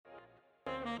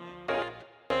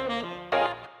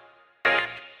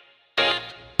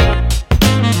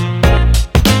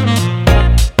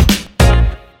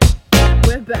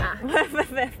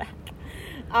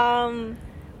Welcome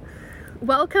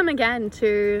again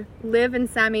to Liv and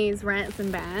Sammy's Rants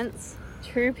and Bants.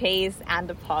 2 peas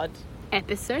and a pod.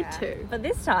 Episode 2. But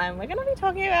this time, we're going to be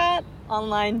talking about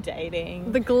online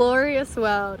dating. The glorious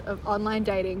world of online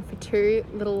dating for 2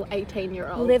 little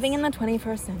 18-year-olds. Living in the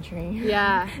 21st century.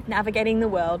 Yeah. Navigating the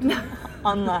world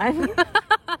online.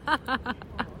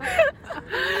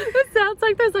 It sounds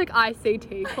like those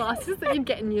ICT classes that you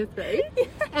get in year 3. Yeah.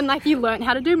 And you learn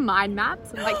how to do mind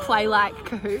maps and play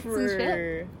Kahoots and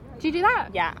shit. Do you do that?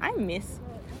 Yeah, I miss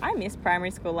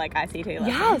primary school ICT lessons.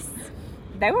 Yes.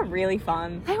 They were really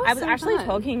fun. I was actually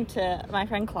talking to my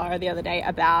friend Clara the other day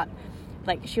about,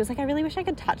 she was like, I really wish I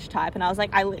could touch type. And I was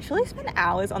like, I literally spent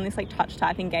hours on this, touch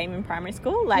typing game in primary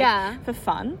school, for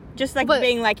fun. Just, being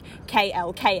KL,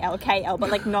 KL, KL,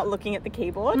 but, not looking at the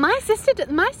keyboard. My sister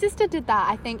did that,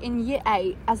 I think, in year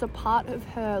 8 as a part of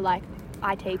her,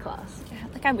 IT class. Yeah,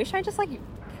 I wish I just,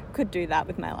 could do that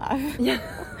with my life. Yeah.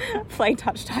 Play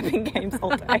touch typing games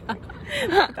all day.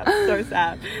 That's so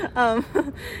sad.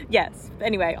 Yes.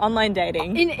 Anyway, online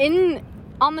dating.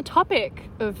 On the topic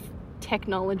of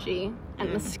technology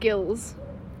and the skills,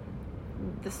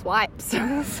 the swipes.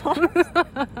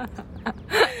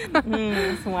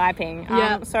 Swiping.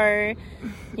 Yeah. So,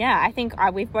 yeah, I think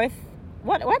we've both...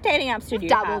 What dating apps did you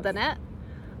dabbled have? in it.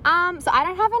 So I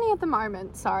don't have any at the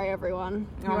moment. Sorry, everyone.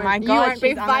 Oh my God,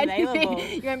 she's unavailable.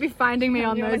 You won't be finding me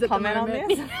on those at the moment. On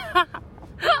this?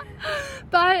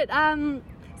 But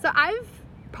so I've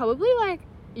probably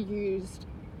used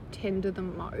Tinder the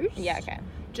most. Yeah, okay.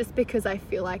 Just because I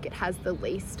feel like it has the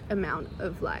least amount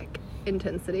of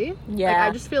intensity. Yeah.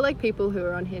 I just feel like people who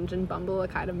are on Hinge and Bumble are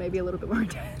kind of maybe a little bit more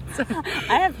intense.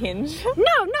 I have Hinge. No,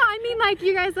 I mean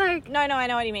you guys No, I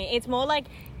know what you mean. It's more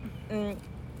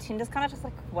Tinder's kind of just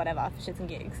whatever, for shits and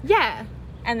gigs. Yeah.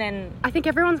 And then... I think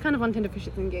everyone's kind of on Tinder for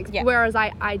shits and gigs. Yeah. Whereas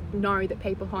I know that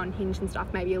people who are on Hinge and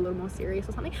stuff may be a little more serious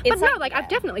or something. But I've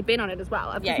definitely been on it as well.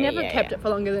 I've just never kept it for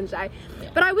longer than a day.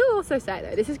 Yeah. But I will also say,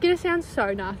 though, this is going to sound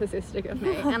so narcissistic of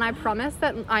me. And I promise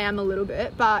that I am a little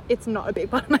bit, but it's not a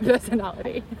big part of my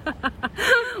personality.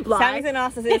 Sammy's a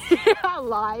narcissist. Yeah,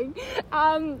 lying.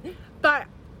 But...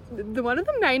 one of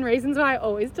the main reasons why I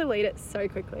always delete it so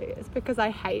quickly is because I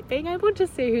hate being able to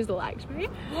see who's liked me.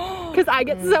 Because I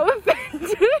get so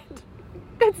offended.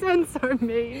 That sounds so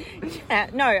mean. Yeah,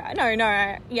 no,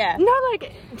 yeah. No,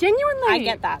 genuinely. I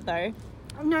get that, though.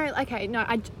 No, okay, no,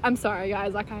 I'm sorry,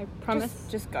 guys. I promise.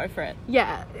 Just go for it.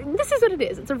 Yeah, this is what it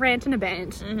is. It's a rant and a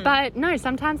bant. Mm-hmm. But no,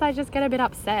 sometimes I just get a bit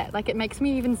upset. It makes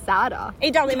me even sadder.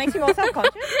 It does. It makes you more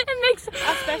self-conscious. It makes...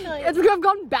 Especially... It's I've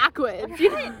gone backwards.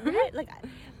 Right.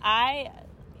 I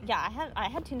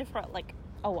had Tinder for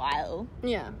a while.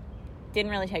 Yeah.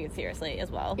 Didn't really take it seriously as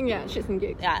well. Yeah, shits and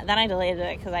gigs. Yeah, then I deleted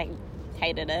it because I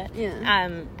hated it. Yeah.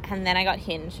 And then I got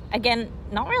Hinge. Again,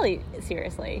 not really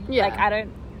seriously. Yeah. I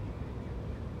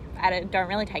don't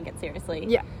really take it seriously.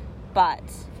 Yeah. But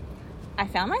I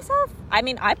found myself... I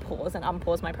mean, I pause and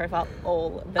unpause my profile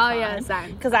all the time. Oh, yeah,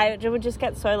 same. Because I would just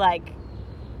get so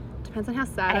Depends on how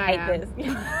sad I am. I hate this.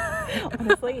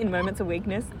 Honestly, in moments of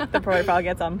weakness, the profile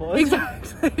gets unpaused.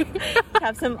 Exactly.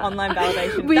 Have some online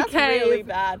validation. That's really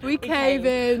bad. We cave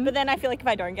in. But then I feel like if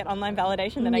I don't get online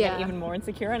validation, then I get even more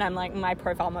insecure, and I'm my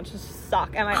profile must just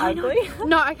suck. Am I ugly?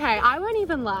 No, okay, I won't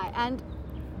even lie. And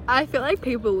I feel like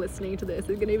people listening to this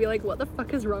are going to be like, what the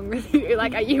fuck is wrong with you?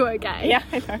 Are you okay? Yeah,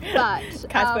 I know.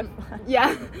 But,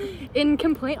 yeah, in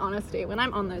complete honesty, when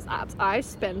I'm on those apps, I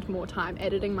spend more time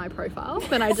editing my profile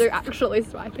than I do actually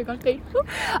swiping on people.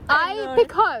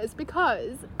 Because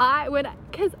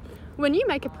when you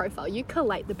make a profile, you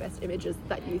collate the best images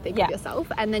that you think of yourself.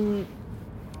 And then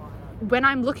when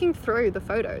I'm looking through the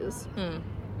photos...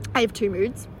 I have 2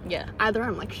 moods. Yeah. Either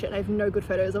I'm shit, I have no good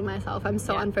photos of myself. I'm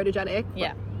so unphotogenic.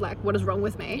 Yeah. What is wrong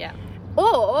with me? Yeah.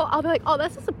 Or I'll be like, oh,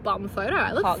 that's just a bum photo.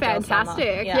 I look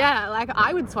fantastic. Yeah.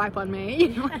 I would swipe on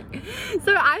me.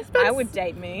 So I would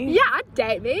date me. Yeah, I'd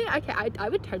date me. Okay, I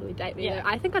would totally date me. Yeah.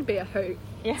 I think I'd be a hoot.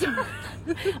 Yeah.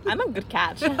 I'm a good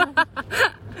catch.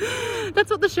 That's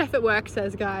what the chef at work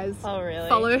says, guys. Oh, really?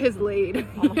 Follow his lead.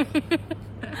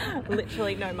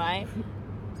 Literally, no,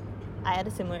 I had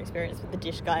a similar experience with the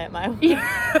dish guy at my work.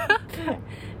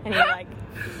 And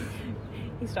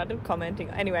he started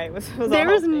commenting. Anyway, it was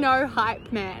there is no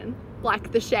hype man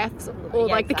like the chefs or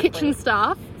the kitchen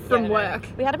staff from work.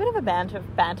 We had a bit of a banter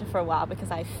for a while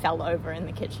because I fell over in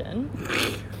the kitchen.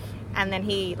 And then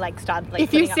he started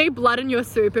if you see blood in your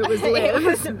soup, it was Liv. It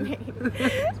wasn't me.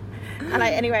 And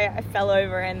I fell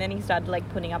over, and then he started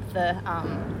putting up the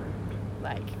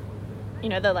you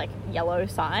know, the, like, yellow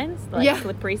signs, like,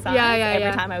 slippery signs,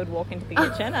 every time I would walk into the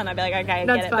kitchen, and I'd be like, okay, I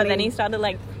get it. Funny. But then he started,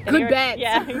 like... Good bets.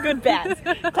 Yeah, good bets.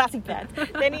 Classic bets.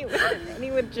 Then he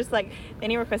would just, like... Then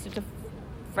he requested to,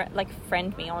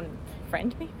 friend me on...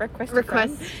 Request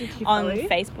on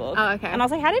Facebook. Oh, okay. And I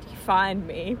was like, how did he find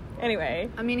me? Anyway.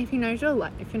 I mean, if he knows your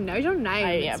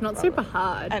name, it's not super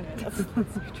hard. I know, that's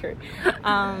true.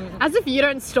 As if you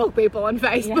don't stalk people on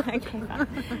Facebook. Yeah,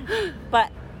 okay,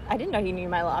 but I didn't know he knew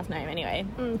my last name anyway.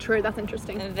 True, that's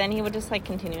interesting. And then he would just, like,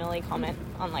 continually comment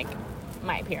on, like,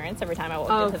 my appearance every time I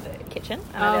walked into the kitchen.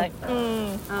 And I'd be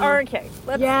like, okay,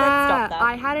 let's stop that.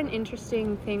 I had an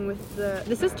interesting thing with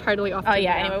this is totally off.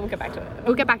 Anyway, we'll get back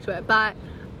to it. But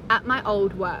at my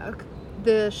old work,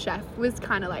 the chef was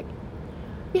kind of like,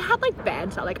 we had, like,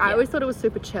 banter. Like, I always thought it was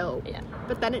super chill. Yeah.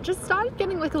 But then it just started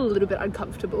getting, like, a little bit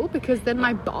uncomfortable because then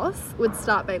my boss would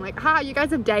start being like, you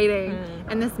guys are dating.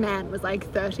 And this man was,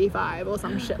 like, 35 or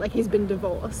some shit. Like, he's been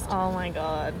divorced. Oh, my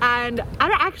God. And I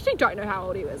actually don't know how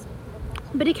old he was.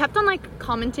 But he kept on, like,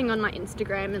 commenting on my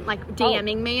Instagram and, like,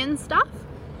 DMing me and stuff.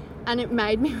 And it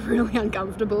made me really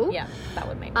uncomfortable. Yeah, that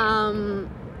would make me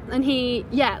and he,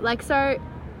 so...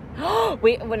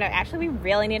 we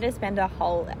really need to spend a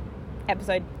whole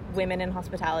episode women in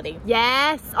hospitality.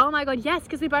 Yes. Oh my god, yes,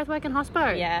 because we both work in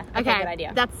hospo. Yeah. Okay, good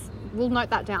idea. We'll note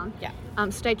that down. Yeah.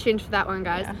 Stay tuned for that one,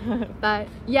 guys. Yeah. But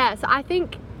yeah, so I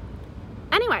think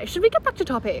anyway, should we get back to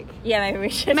topic? Yeah, maybe we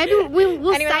should. Maybe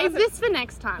we'll save this for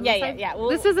next time. Yeah.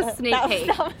 This is a sneak peek.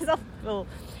 That was a little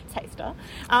taster.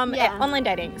 Online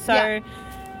dating. So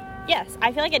yes,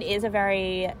 I feel like it is a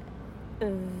very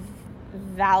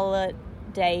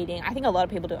validating. I think a lot of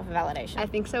people do it for validation. I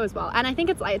think so as well. And I think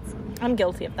it's I'm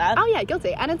guilty of that. Oh yeah,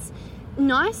 guilty. And it's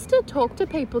nice to talk to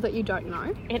people that you don't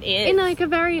know. It is. In, like, a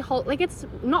very it's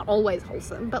not always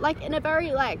wholesome, but, like, in a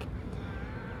very, like,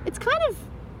 it's kind of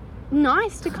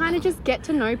nice to kind of just get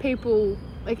to know people,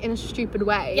 like, in a stupid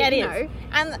way. Yeah, it is. Know?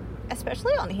 And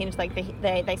especially on Hinge, like,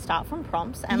 they start from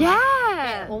prompts and like,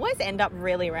 they always end up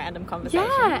really random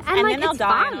conversations. Yeah, and like, then they'll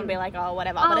die and I'll be like, oh,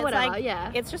 whatever. But it's like,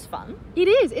 it's just fun. It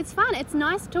is. It's fun. It's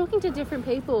nice talking to different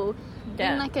people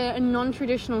in, like, a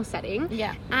non-traditional setting.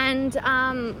 Yeah. And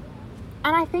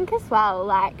I think as well,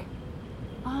 like,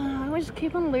 I just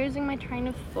keep on losing my train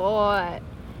of thought.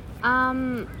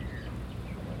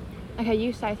 Okay,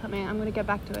 you say something. I'm going to get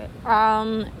back to it.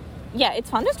 Yeah, it's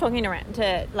fun just talking around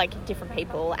to, like, different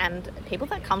people and people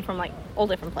that come from, like, all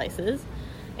different places.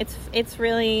 It's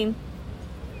really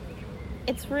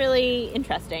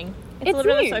interesting. It's a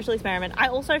little bit of a social experiment. I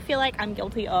also feel like I'm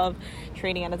guilty of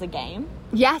treating it as a game.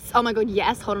 Yes. Oh my god,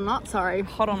 yes. Hold on, not. Sorry.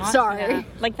 Sorry. Yeah.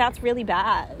 Like, that's really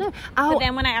bad. No. But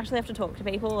then when I actually have to talk to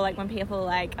people, like, when people,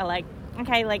 like, are like,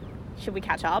 okay, like, should we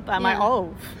catch up? I'm like,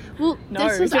 well,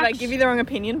 no. Did I give you the wrong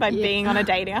opinion by being on a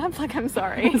dating app? Like, I'm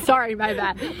sorry. Sorry, my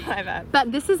bad. My bad.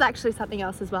 But this is actually something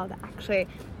else as well that actually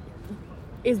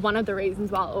is one of the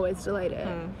reasons why I always delete it.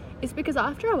 It's because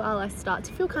after a while I start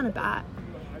to feel kind of bad.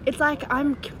 It's like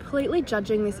I'm completely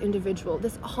judging this individual,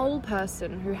 this whole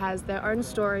person who has their own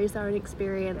stories, their own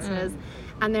experiences,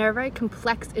 and they're a very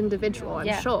complex individual,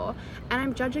 I'm sure. And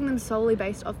I'm judging them solely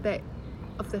based off their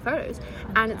photos.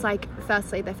 And it's like,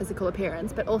 firstly, their physical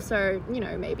appearance, but also, you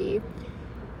know, maybe...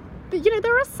 But, you know,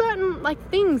 there are certain, like,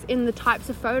 things in the types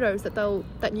of photos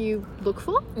that you look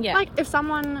for. Yeah. Like, if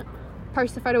someone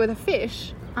posts a photo with a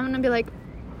fish, I'm going to be like,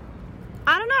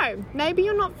 I don't know, maybe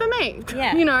you're not for me.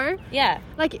 Yeah. You know? Yeah.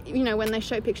 Like, you know, when they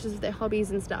show pictures of their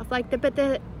hobbies and stuff, like,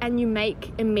 and you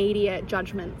make immediate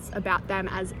judgments about them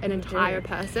as an entire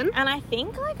person. And I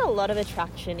think, like, a lot of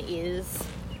attraction is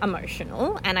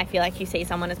emotional, and I feel like you see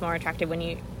someone as more attractive when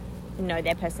you know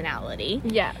their personality.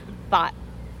 Yeah. But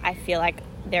I feel like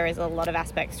there is a lot of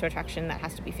aspects to attraction that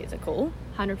has to be physical.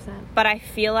 100%. But I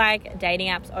feel like dating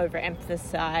apps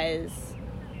overemphasize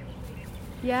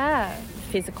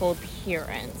physical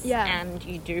appearance. Yeah. And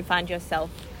you do find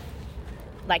yourself,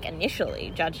 like,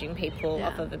 initially judging people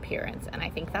off of appearance, and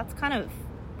I think that's kind of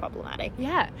problematic.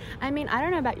 Yeah. I mean, I don't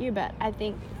know about you, but I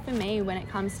think for me, when it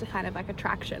comes to kind of, like,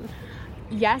 attraction,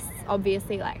 yes,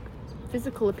 obviously, like,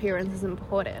 physical appearance is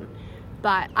important,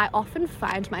 but I often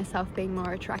find myself being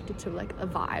more attracted to, like, a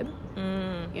vibe.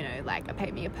 You know, like,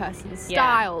 maybe a person's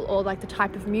style, or, like, the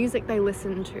type of music they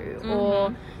listen to,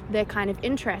 or their kind of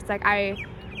interests. Like,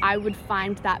 I would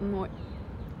find that more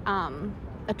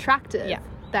attractive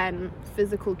than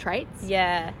physical traits.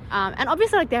 Yeah. And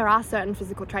obviously, like, there are certain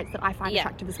physical traits that I find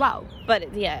attractive as well. But,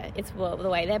 it's the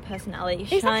way their personality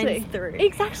shines through.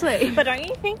 Exactly. But don't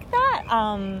you think that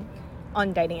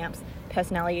on dating apps,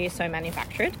 personality is so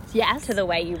manufactured? Yes. To the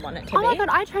way you want it to be? Oh my god,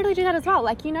 I totally do that as well.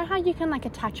 Like, you know how you can, like,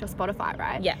 attach your Spotify,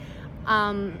 right? Yeah.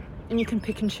 and you can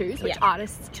pick and choose which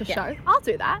artists to show, Yeah. I'll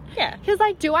do that. Yeah. Because,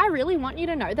 like, do I really want you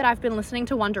to know that I've been listening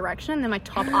to One Direction and they're my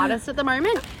top artist at the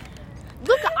moment?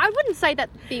 Look, I wouldn't say that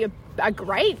they're a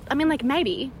great... I mean, like,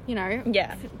 maybe, you know.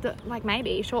 Yeah. Like,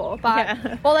 maybe, sure. But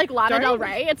or, like, Lana Del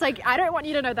Rey. It's like, I don't want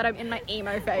you to know that I'm in my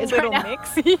emo phase right now.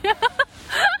 Mix. You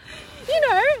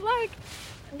know, like,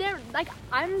 they're... Like,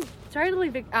 I'm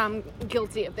totally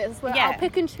guilty of this, where I'll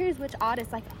pick and choose which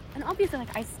artists, like... And obviously,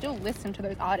 like, I still listen to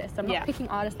those artists. I'm not picking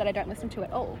artists that I don't listen to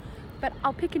at all. But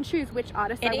I'll pick and choose which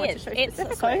artists I want to show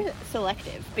specifically. It's so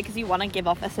selective because you want to give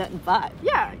off a certain vibe.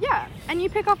 Yeah. And you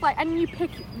pick off, like, and you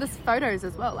pick the photos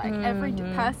as well. Like, every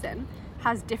person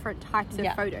has different types of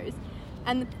photos.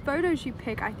 And the photos you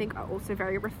pick, I think, are also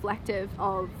very reflective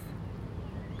of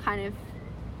kind of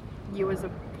you as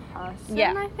a person,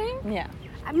 I think. Yeah.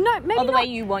 No, maybe or the way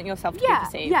you want yourself to be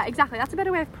perceived. Yeah, exactly. That's a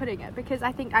better way of putting it, because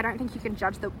I don't think you can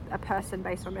judge a person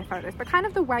based on their photos, but kind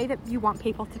of the way that you want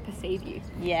people to perceive you.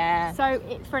 Yeah. So,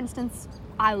 for instance,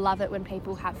 I love it when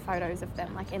people have photos of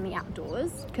them, like, in the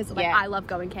outdoors, because, like, I love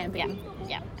going camping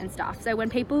and stuff. So when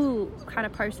people kind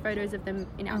of post photos of them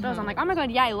in outdoors, I'm like, oh my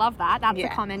God, I love that. That's a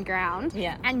common ground.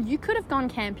 Yeah. And you could have gone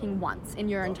camping once in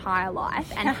your entire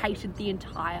life and hated the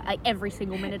entire, like, every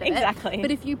single minute of it. Exactly.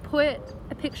 But if you put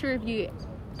a picture of you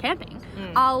camping,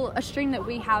 I'll assume that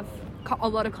we have a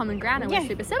lot of common ground and we're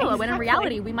super similar, when in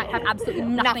reality we might have absolutely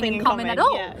nothing in common at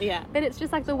all. Yeah. But it's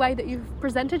just like the way that you've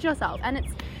presented yourself, and it's...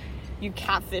 You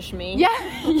catfish me.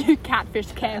 Yeah, you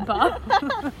catfish camper. Or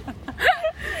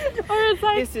it's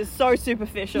like... This is so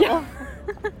superficial. Yeah.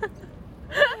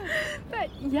 But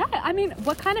yeah, I mean,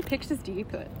 what kind of pictures do you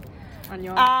put on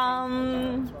your...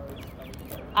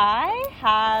 I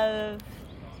have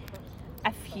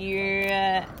a few,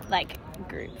 like,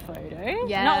 group photos.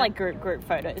 Yeah. Not like group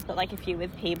photos, but like a few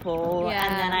with people. Yeah.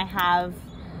 And then I have,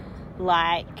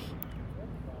 like,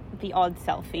 the odd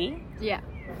selfie. Yeah.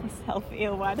 Selfie,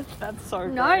 or why does that's so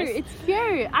gross? No, it's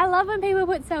cute. I love when people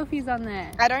put selfies on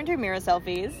there. I don't do mirror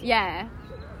selfies. Yeah.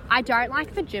 I don't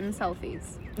like the gym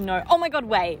selfies. No. Oh my God,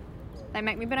 wait. They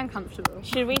make me a bit uncomfortable.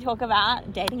 Should we talk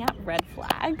about dating app red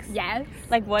flags? Yes.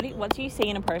 Like, what do you see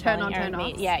in a profile? Turn on, turn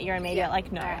off. Yeah, your immediate,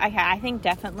 like, no. Okay, I think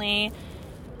definitely,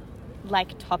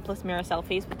 like, topless mirror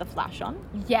selfies with the flash on.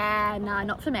 Yeah, nah,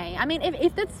 not for me. I mean,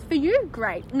 if that's for you,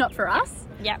 great. Not for us.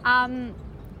 Yeah.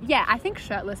 Yeah, I think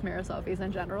shirtless mirror selfies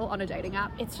in general on a dating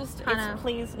app. It's just,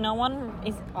 please, no one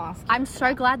is asking. I'm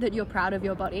so glad that you're proud of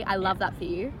your body. I love that for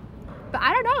you. But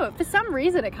I don't know, for some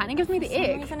reason it kind of gives me the ick. For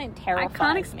some reason it terrifies me. I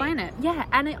can't explain it. Yeah,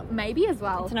 and it maybe as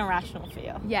well. It's an irrational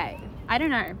fear. Yeah, I don't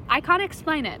know. I can't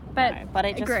explain it, but no, but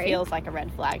it just feels like a red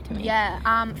flag to me.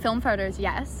 Yeah, film photos,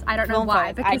 yes. I don't know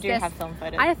why. Because I do have film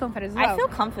photos. I have film photos as well. I feel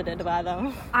comforted by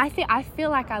them. I feel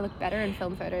like I look better in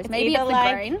film photos. Maybe it's the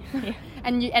grain,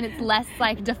 and it's less,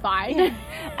 like, defined. Yeah.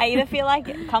 I either feel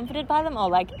like comforted by them, or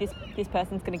like this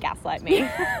person's gonna gaslight me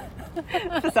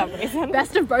for some reason.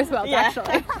 Best of both worlds,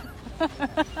 actually.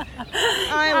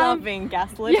 I love being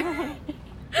gaslit. Yeah.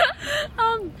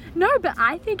 No, but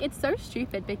I think it's so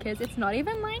stupid because it's not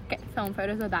even like film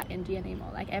photos are that indie anymore.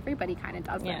 Like, everybody kind of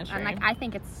does them. True. And, like, I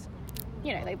think it's,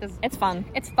 you know, like, it's fun.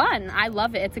 It's fun. I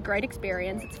love it. It's a great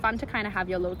experience. It's fun to kind of have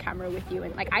your little camera with you,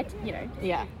 and, like,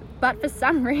 Yeah. But for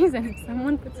some reason, if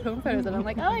someone puts film photos and I'm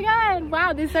like, oh my God,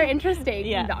 wow, this is so interesting.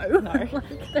 Yeah. No.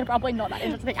 Like, they're probably not that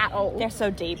interesting at all. They're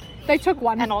so deep. They took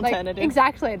one. An alternative. Like,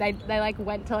 exactly. They like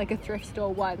went to, like, a thrift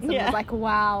store once and was like,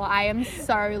 wow, I am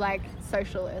so, like,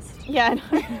 socialist. Yeah.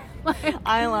 Like,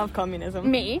 I love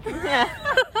communism. Me? Yeah.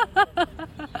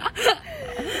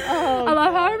 I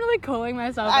love how I'm really calling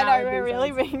myself out. I know, we're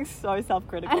really being so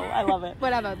self-critical. I love it.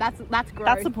 Whatever. That's growth.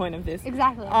 That's the point of this.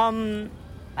 Exactly.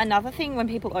 Another thing, when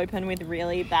people open with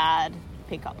really bad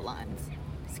pickup lines.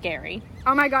 Scary.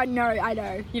 Oh my God, no, I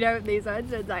know. You know, these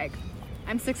ones, it's like,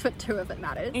 I'm 6'2" if it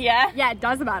matters. Yeah? Yeah, it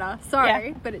does matter.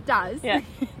 Sorry, but it does. Yeah.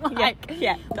 Like,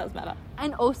 yeah, it does matter.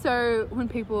 And also, when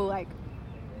people, like,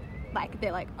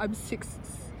 they're like, I'm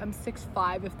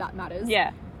 6'5" if that matters.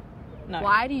 Yeah. No.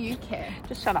 Why do you care?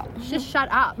 Just shut up. Just shut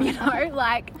up, you know?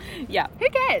 Like, yeah. Who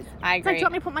cares? I agree. It's like, do you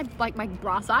want me to put my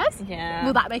bra size? Yeah.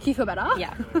 Will that make you feel better?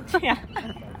 Yeah. Yeah.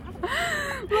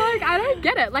 Like, I don't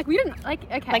get it. Like, we didn't, like,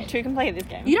 okay. Like, two can play this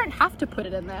game. You don't have to put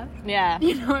it in there. Yeah.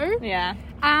 You know? Yeah.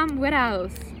 What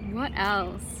else?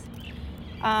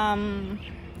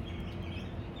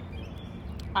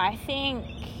 I think...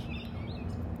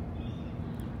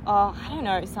 Oh, I don't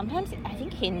know. Sometimes I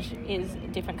think Hinge is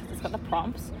different because it's got the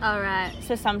prompts. All right.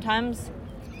 So sometimes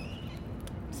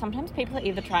people are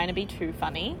either trying to be too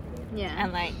funny. Yeah.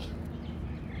 And, like,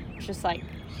 just, like,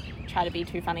 try to be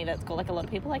too funny. That's cool. Like, a lot of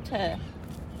people like to...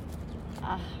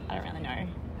 I don't really know.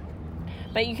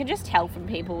 But you can just tell from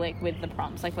people, like, with the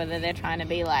prompts, like, whether they're trying to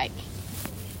be, like,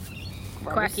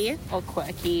 quirky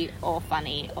or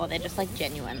funny, or they're just, like,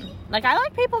 genuine. Like, I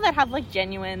like people that have, like,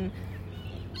 genuine,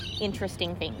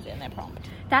 interesting things in their prompt.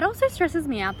 That also stresses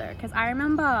me out, though, because I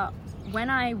remember when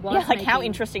I was how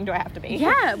interesting do I have to be?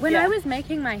 Yeah, when I was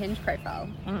making my Hinge profile,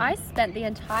 I spent the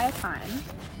entire time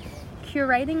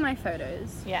curating my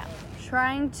photos. Yeah.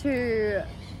 Trying to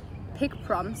pick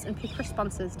prompts and pick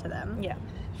responses to them. Yeah.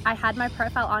 I had my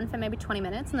profile on for maybe 20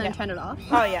 minutes and then turned it off.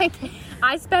 Oh, yeah. Like,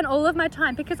 I spent all of my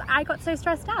time because I got so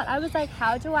stressed out. I was like,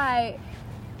 how do I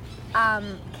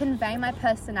convey my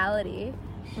personality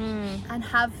and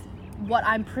have what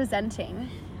I'm presenting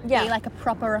be like a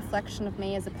proper reflection of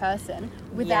me as a person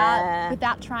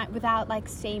without like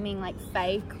seeming like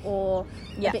fake or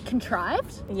a bit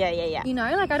contrived. Yeah. You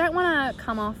know, like I don't want to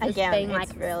come off as being like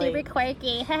really... super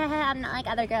quirky. I'm not like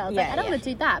other girls. Like I don't want to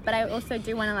do that, but I also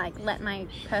do want to like let my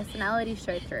personality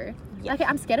show through. Yeah. Like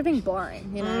I'm scared of being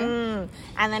boring, you know.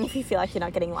 And then if you feel like you're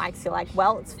not getting likes, you're like,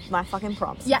 well, it's my fucking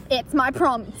prompts. Yeah, it's my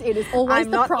prompts. It is always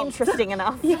I'm the not prompts. Interesting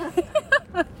enough.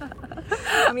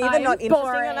 I'm either not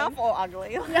interesting enough or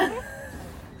ugly. See,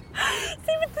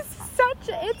 but this is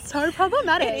it's so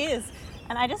problematic. It is.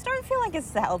 And I just don't feel like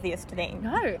it's the healthiest thing.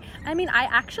 No. I mean, I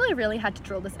actually really had to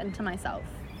drill this into myself,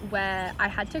 where I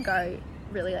had to go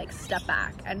really like step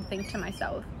back and think to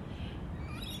myself,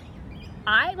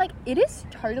 it is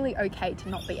totally okay to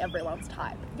not be everyone's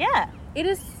type. Yeah. It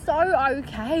is so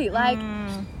okay. Like,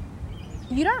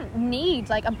 you don't need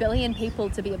like a billion people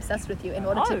to be obsessed with you in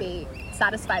order to be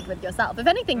satisfied with yourself. If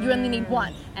anything, you only need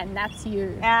one, and that's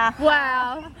you.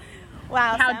 Wow.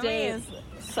 How Sammy deep. is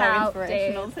so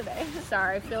inspirational today.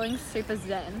 Sorry, feeling super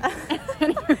zen.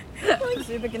 Feeling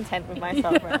super content with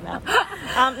myself right now.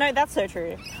 No, that's so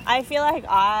true. I feel like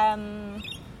I'm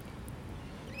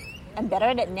better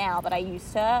at it now, but I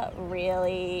used to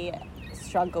really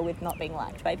struggle with not being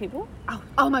liked by people.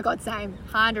 Oh my god, same.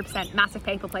 100%. Massive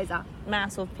people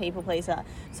pleaser.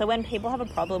 So when people have a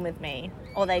problem with me,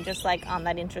 or they just like aren't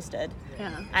that interested,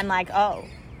 I'm like, oh,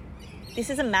 this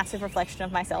is a massive reflection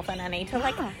of myself, and I need to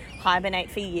like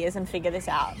hibernate for years and figure this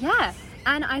out. Yeah.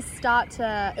 And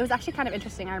it was actually kind of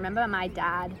interesting. I remember my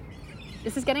dad,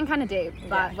 this is getting kind of deep,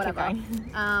 but whatever.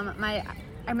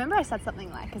 I remember I said something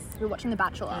like, because we were watching The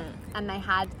Bachelor, and they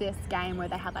had this game where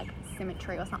they had like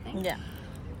symmetry or something. Yeah.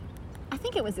 I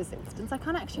think it was this instance. I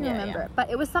can't actually remember it. But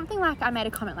it was something like, I made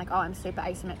a comment like, oh, I'm super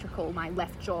asymmetrical. My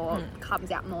left jaw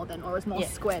comes out more than, or is more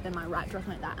square than my right jaw,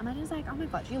 something like that. And I was like, oh my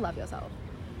god, you love yourself.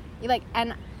 You like,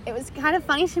 and it was kind of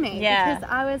funny to me because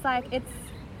I was like,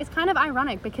 it's kind of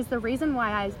ironic, because the reason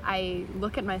why I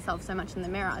look at myself so much in the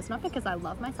mirror is not because I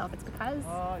love myself. It's because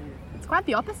it's quite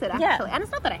the opposite, actually. And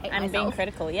it's not that I hate myself. I'm being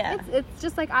critical, It's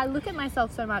just like I look at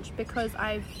myself so much because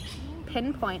I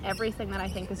pinpoint everything that I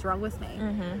think is wrong with me.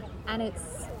 And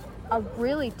it's a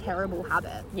really terrible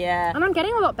habit. Yeah. And I'm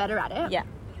getting a lot better at it. Yeah.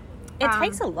 It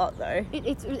takes a lot, though.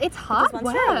 It's hard because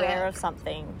once work. you're aware of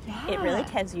something, it really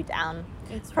tears you down.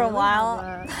 For really a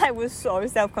while, I was so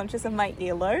self-conscious of my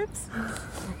earlobes.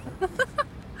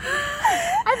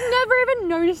 I've never even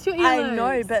noticed your earlobes. I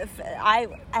know, but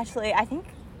I think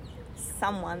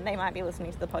they might be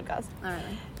listening to the podcast. Oh,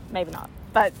 really? Maybe not.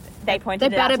 But they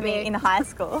pointed it out to me in high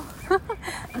school. And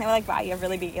they were like, wow, you have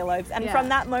really big earlobes. And from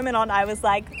that moment on, I was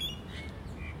like,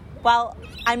 well,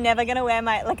 I'm never going to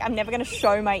I'm never going to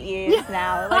show my ears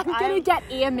now. Like, I'm going to get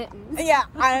ear mittens. Yeah,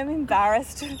 I am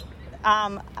embarrassed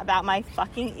about my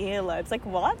fucking earlobes. Like,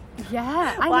 what?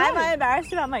 Yeah, Why am I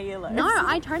embarrassed about my earlobes? No,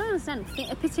 I totally understand.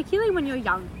 Particularly when you're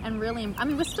young and really, I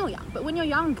mean, we're still young, but when you're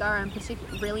younger and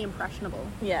really impressionable.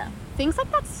 Yeah. Things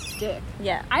like that stick.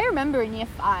 Yeah. I remember in year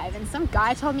 5 and some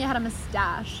guy told me I had a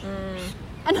moustache.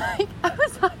 And I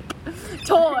was like,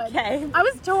 torn. Okay. I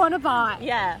was torn apart.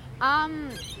 Yeah.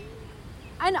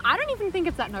 And I don't even think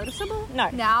it's that noticeable. No,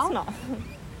 now. It's not.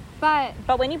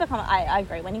 But when you become, I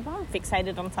agree, when you become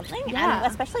fixated on something, and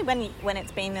especially when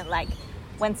it's been like,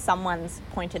 when someone's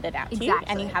pointed it out to you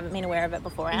and you haven't been aware of it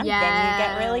beforehand, then you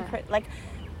get really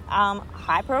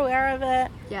hyper aware of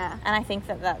it. Yeah. And I think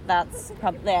that's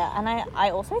probably there. And I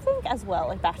also think as well,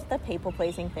 like back to the people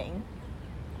pleasing thing,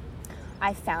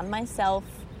 I found myself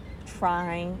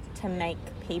trying to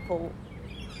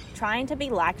be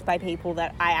liked by people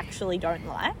that I actually don't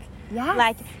like. Yeah.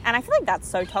 Like, and I feel like that's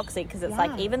so toxic, because it's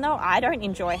like, even though I don't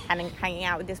enjoy hanging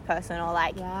out with this person or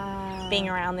like being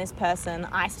around this person,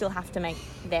 I still have to make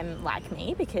them like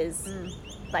me, because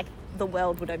like the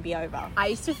world would be over. I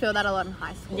used to feel that a lot in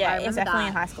high school. Yeah, it's definitely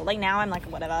in high school. Like now I'm like,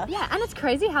 whatever. Yeah, and it's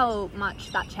crazy how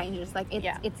much that changes. Like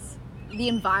it's the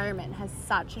environment has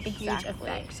such a huge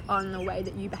effect on the way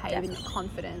that you behave and your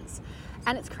confidence.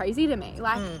 And it's crazy to me.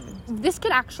 Like, this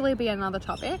could actually be another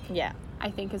topic. Yeah. I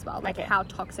think as well. Like, how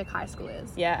toxic high school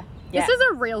is. Yeah. This is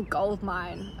a real gold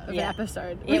mine of an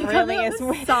episode. It really is.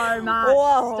 So much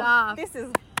stuff. This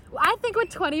is... I think we're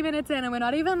 20 minutes in and we're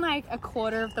not even, like, a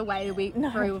quarter of the way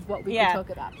through of what we could talk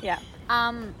about. Yeah.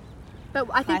 But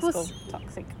I think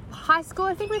toxic. High school,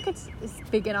 I think we could... It's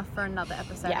big enough for another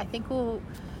episode. Yeah. I think we'll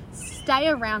stay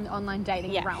around the online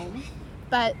dating realm.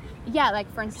 But, yeah,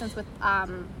 like, for instance, with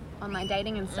online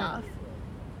dating and stuff...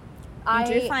 You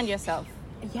do find yourself...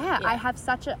 Yeah, I have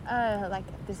such a, like,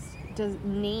 this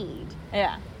need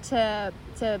to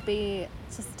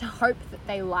hope that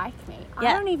they like me.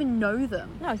 I don't even know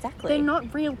them. No, exactly. They're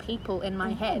not real people in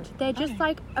my head. They're just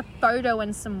like a photo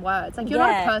and some words. Like, you're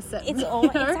not a person. It's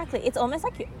exactly. It's almost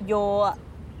like you're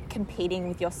competing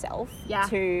with yourself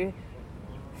to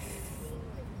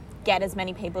get as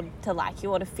many people to like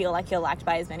you, or to feel like you're liked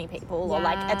by as many people, or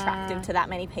like attractive to that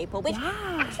many people, which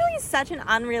actually is such an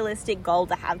unrealistic goal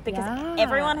to have, because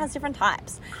everyone has different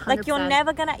types. 100%. Like,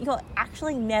 you're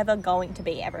actually never going to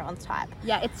be everyone's type.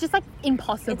 Yeah, it's just like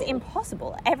impossible. It's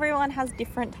impossible. Everyone has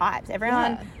different types.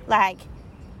 Everyone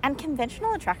and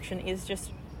conventional attraction is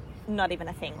just not even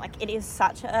a thing. Like, it is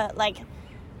such a, like,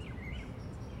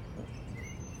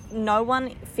 no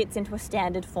one fits into a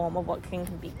standard form of what can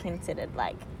be considered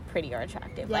like pretty or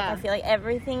attractive. Like, I feel like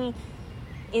everything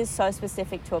is so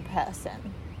specific to a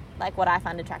person. Like, what I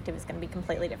find attractive is going to be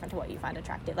completely different to what you find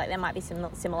attractive. Like, there might be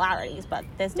similarities, but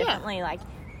there's definitely like,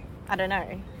 I don't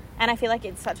know. And I feel like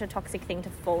it's such a toxic thing to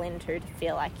fall into, to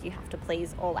feel like you have to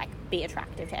please or like be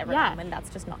attractive to everyone, when that's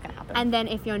just not going to happen. And then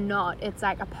if you're not, it's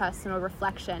like a personal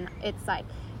reflection. It's like,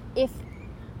 if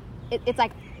it's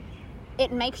like,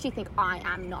 it makes you think, I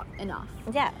am not enough.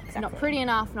 Yeah, exactly. Not pretty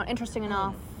enough, not interesting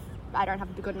enough. I don't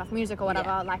have good enough music or whatever.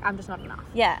 Yeah. Like, I'm just not enough.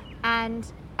 Yeah. And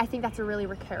I think that's a really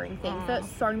recurring thing for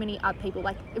so many other people.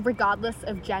 Like, regardless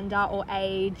of gender or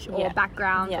age or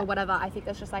background or whatever, I think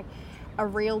there's just like a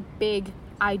real big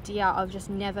idea of just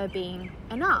never being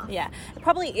enough. Yeah. It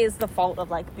probably is the fault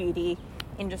of like beauty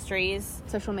industries,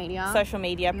 social media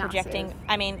projecting.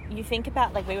 I mean, you think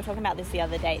about, like, we were talking about this the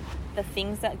other day, the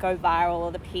things that go viral,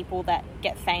 or the people that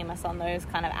get famous on those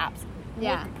kind of apps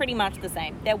look pretty much the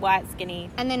same. They're white, skinny,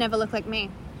 and they never look like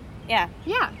me. Yeah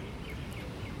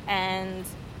And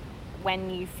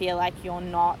when you feel like you're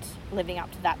not living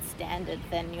up to that standard,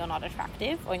 then you're not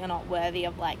attractive, or you're not worthy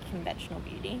of like conventional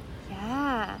beauty.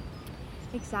 Yeah,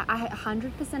 exactly. I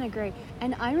 100% agree.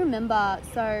 And I remember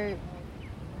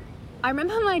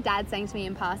my dad saying to me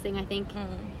in passing, I think,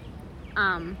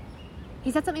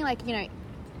 he said something like, you know,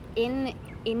 in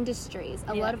industries,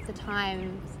 a lot of the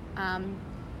times,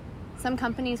 some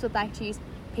companies would like to use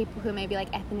people who may be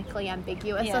like ethnically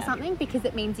ambiguous or something, because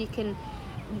it means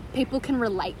people can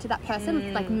relate to that person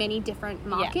with like many different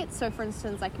markets. So for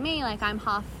instance, like me, like I'm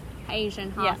half Asian,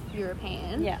 half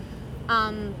European.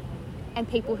 And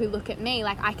people who look at me,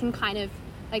 like I can kind of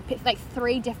like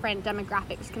three different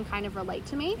demographics can kind of relate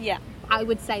to me. Yeah. I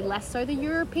would say less so the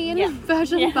European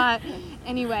version, but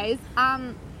anyways.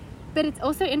 But it's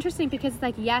also interesting because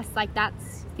like, yes, like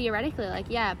that's theoretically like,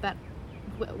 but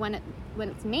when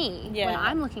it's me, when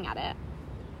I'm looking at it,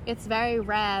 it's very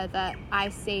rare that I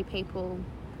see people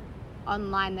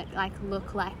online that like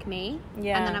look like me.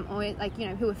 Yeah. And then I'm always like, you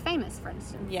know, who are famous, for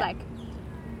instance. Yeah.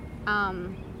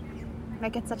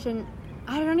 Like it's such an,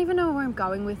 I don't even know where I'm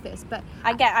going with this, but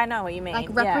I know what you mean. Like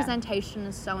representation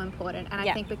is so important, and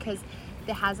I think because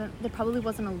there probably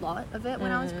wasn't a lot of it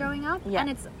when I was growing up, and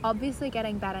it's obviously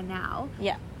getting better now.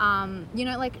 Yeah. You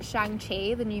know, like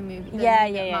Shang-Chi, the new movie,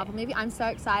 Marvel movie. I'm so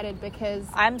excited because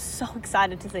I'm so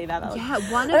excited to see that.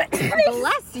 One of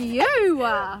bless you.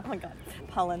 Oh my god,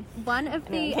 pollen. One of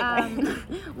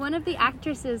the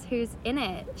actresses who's in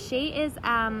it, she's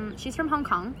from Hong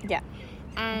Kong. Yeah.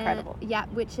 And, incredible. Yeah,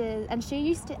 and she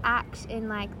used to act in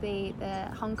like the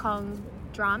Hong Kong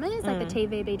dramas, like the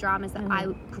TVB dramas that I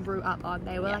grew up on.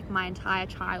 They were like my entire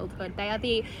childhood.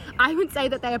 I would say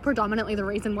that they are predominantly the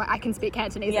reason why I can speak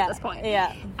Cantonese at this point.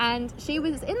 Yeah. And she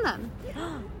was in them.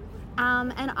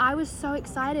 And I was so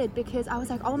excited because I was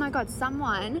like, oh my god,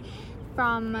 someone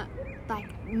from like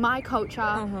my culture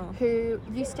who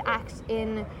used to act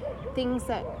in things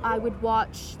that I would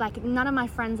watch, like none of my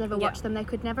friends ever watched them. They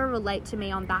could never relate to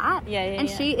me on that. And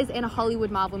she is in a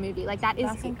Hollywood Marvel movie. Like that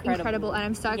is incredible, and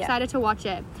I'm so excited to watch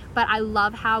it. But I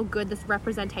love how good this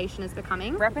representation is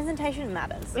becoming. Representation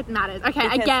matters. It matters. Okay,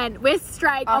 because again, we're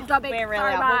straight off topic. We're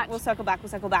really we'll circle back.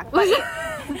 But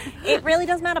it really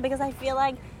does matter, because I feel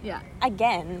like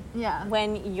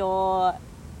when you're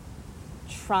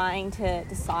trying to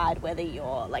decide whether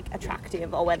you're like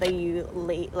attractive or whether you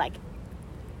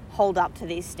hold up to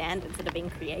these standards that have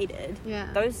been created.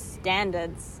 Yeah. Those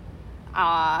standards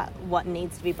are what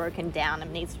needs to be broken down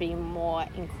and needs to be more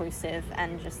inclusive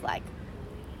and just like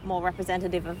more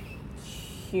representative of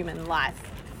human life.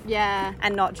 Yeah.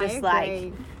 And not just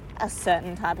like a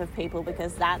certain type of people,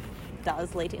 because that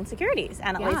does lead to insecurities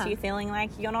and it leads to you feeling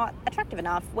like you're not attractive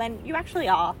enough when you actually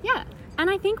are. Yeah. And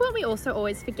I think what we also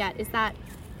always forget is that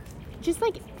just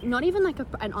like not even like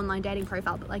an online dating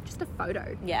profile, but like just a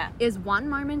photo is one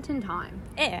moment in time.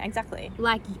 Yeah, exactly.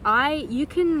 Like you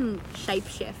can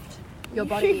shapeshift your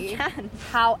body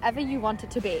however you want it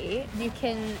to be. You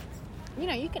can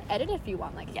edit it if you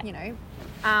want, like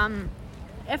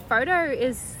a photo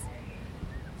is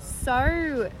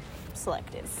so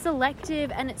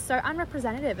selective and it's so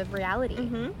unrepresentative of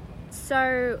reality.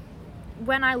 So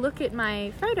when I look at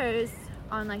my photos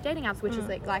on like dating apps, which is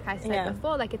like I said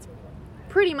before, like it's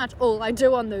pretty much all I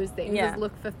do on those things is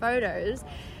look for photos.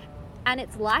 And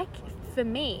it's like, for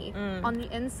me, on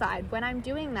the inside, when I'm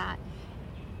doing that,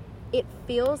 it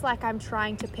feels like I'm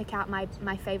trying to pick out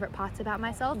my favorite parts about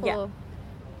myself or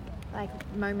like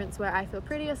moments where I feel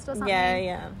prettiest or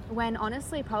something. When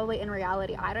honestly, probably in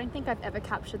reality, I don't think I've ever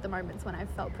captured the moments when I've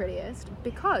felt prettiest,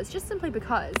 simply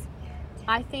because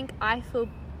I think I feel,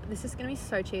 this is going to be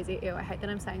so cheesy. Ew, I hate that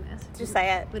I'm saying this. Just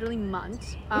say it. Literally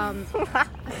munt.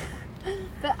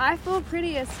 But I feel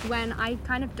prettiest when I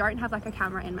kind of don't have like a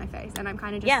camera in my face and I'm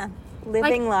kind of just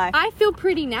living life. I feel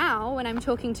pretty now when I'm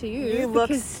talking to you. You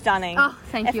look stunning. Oh,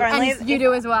 thank you. And you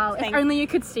do as well. If only you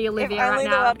could see Olivia right now. If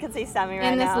only the world could see Sammy right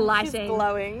now. In this lighting. She's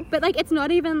glowing. But like, it's not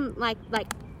even like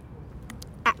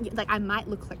I might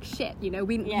look like shit, you know,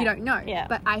 you don't know. Yeah.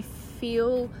 But I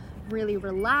feel really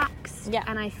relaxed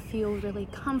and I feel really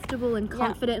comfortable and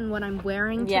confident in what I'm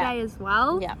wearing today as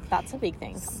well. Yeah, that's a big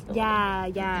thing.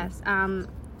 Yes.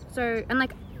 So, and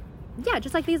like,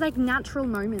 just like these like natural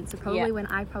moments are probably when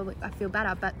I feel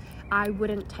better, but I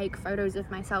wouldn't take photos of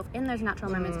myself in those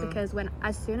natural moments because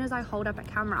as soon as I hold up a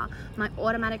camera, my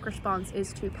automatic response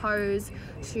is to pose,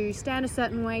 to stand a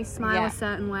certain way, smile a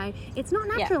certain way. It's not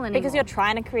natural anymore. Because you're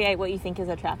trying to create what you think is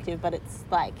attractive, but it's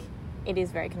like, it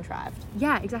is very contrived.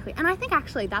 Yeah, exactly. And I think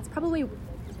actually that's probably,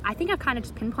 I think I've kind of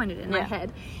just pinpointed it in my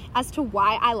head as to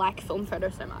why I like film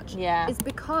photos so much. Yeah. Is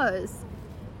because,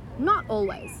 not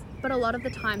always, but a lot of the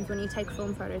times when you take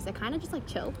film photos, they're kind of just like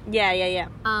chill. Yeah.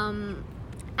 And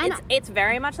it's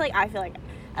very much like, I feel like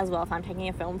as well, if I'm taking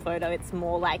a film photo, it's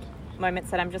more like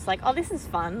moments that I'm just like, oh, this is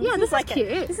fun. Yeah, this is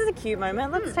cute. This is a cute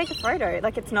moment. Let's take a photo.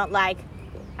 Like, it's not like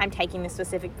I'm taking this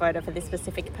specific photo for this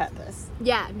specific purpose.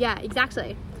 Yeah,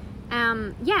 exactly.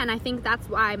 And I think that's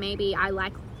why maybe I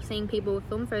like seeing people with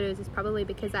film photos, is probably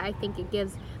because I think it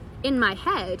gives, in my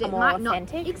head, it might not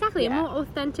a more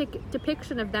authentic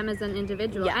depiction of them as an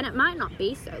individual, and it might not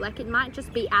be so. Like, it might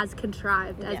just be as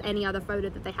contrived as any other photo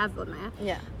that they have on there.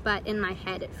 Yeah. But in my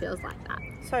head, it feels like that.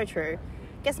 So true.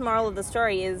 I guess moral of the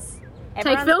story is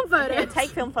take film photos. Yeah,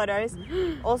 take film photos.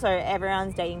 Also,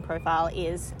 everyone's dating profile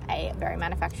is a very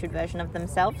manufactured version of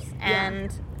themselves, and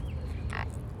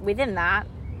within that,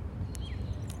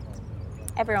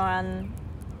 everyone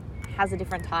has a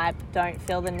different type. Don't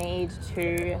feel the need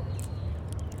to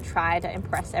try to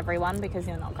impress everyone, because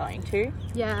you're not going to.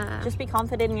 Yeah. Just be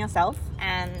confident in yourself,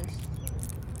 and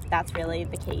that's really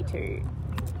the key to,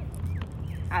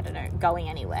 I don't know, going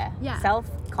anywhere. Yeah.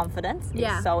 Self-confidence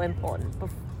is so important,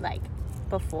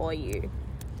 before you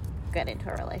get into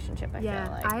a relationship, I feel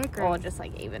like. I agree. Or just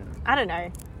like, even, I don't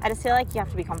know. I just feel like you have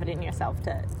to be confident in yourself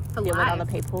to deal with other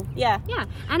people. Yeah. Yeah.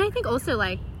 And I think also,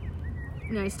 like,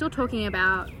 you know, still talking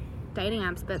about dating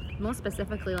apps, but more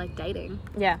specifically like dating.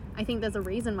 Yeah. I think there's a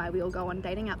reason why we all go on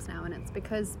dating apps now, and it's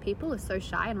because people are so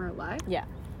shy in real life. Yeah.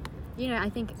 You know,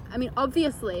 I mean,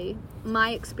 obviously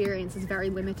my experience is very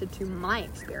limited to my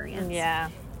experience. Yeah.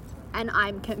 And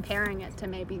I'm comparing it to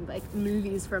maybe like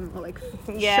movies from, or like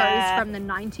shows from the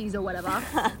 90s or whatever.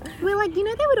 Where, like, you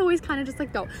know, they would always kind of just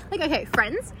like go, like, okay,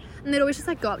 friends, and they'd always just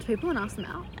like go up to people and ask them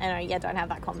out. I know, don't have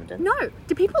that confidence. No,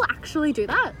 do people actually do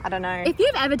that? I don't know. If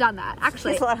you've ever done that,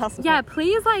 actually,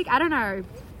 please, like, I don't know,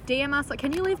 DM us. Like,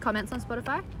 can you leave comments on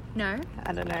Spotify? No.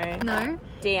 I don't know. No.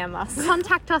 DM us.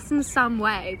 Contact us in some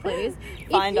way, please.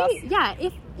 Find us. Yeah,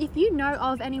 if you know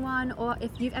of anyone, or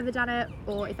if you've ever done it,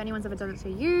 or if anyone's ever done it to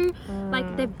you,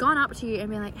 like, they've gone up to you and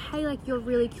been like, hey, like, you're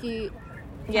really cute.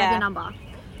 Have your number.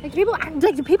 Like,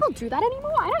 do people do that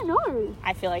anymore? I don't know.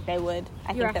 I feel like they would.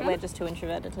 I think that we're just too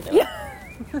introverted to do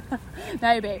it.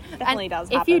 Maybe. Definitely does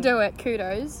happen. If you do it,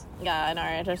 kudos. Yeah, I know.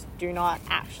 I just do not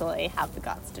actually have the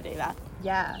guts to do that.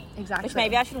 Yeah, exactly. Which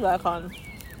maybe I should work on.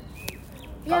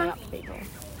 Going up to people.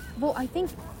 Well, I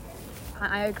think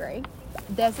I agree.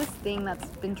 there's this thing that's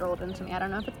been drilled into me. I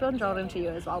don't know if it's been drilled into you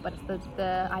as well, but it's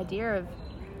the idea of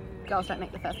girls don't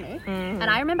make the first move. And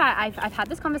I remember I've had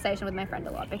this conversation with my friend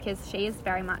a lot, because she is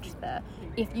very much the,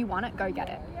 if you want it, go get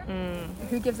it.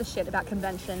 Who gives a shit about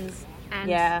conventions and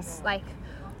like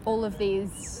all of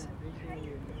these,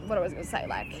 what I was going to say,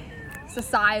 like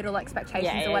societal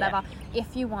expectations or whatever.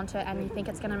 If you want it and you think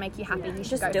it's going to make you happy, you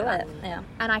should just go do for it. that.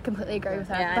 And I completely agree with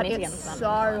her. But it's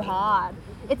so hard.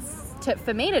 It's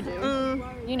for me to do.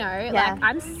 You know, like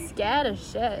I'm scared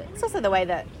as shit. It's also the way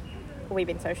that we've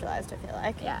been socialized, I feel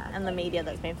like. And the media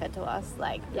that's been fed to us,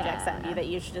 like projects at you that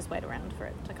you should just wait around for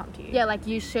it to come to you. Yeah, like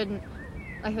you shouldn't.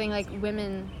 I think like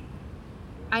women.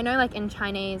 I know, like in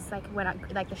Chinese, like when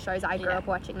like the shows I grew up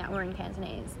watching that were in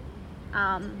Cantonese.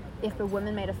 If a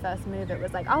woman made a first move, it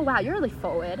was like, oh wow, you're really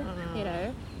forward, you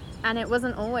know. And it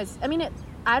wasn't always. I mean,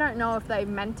 I don't know if they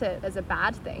meant it as a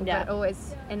bad thing, but it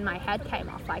always in my head came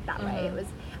off like that way. It was.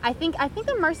 I think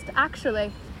the most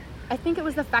actually. I think it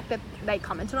was the fact that they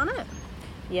commented on it.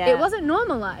 It wasn't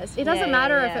normalized. It doesn't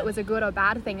matter if it was a good or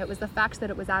bad thing. It was the fact that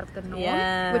it was out of the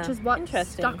norm, which is what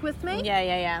stuck with me.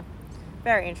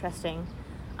 Very interesting.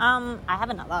 I have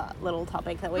another little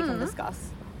topic that we can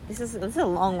discuss. This is a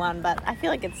long one, but I feel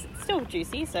like it's still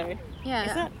juicy, so is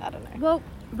it? I don't know. Well,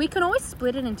 we can always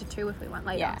split it into two if we want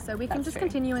later. So we can just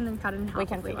continue and then cut it in half. We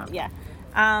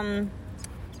can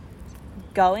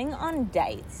going on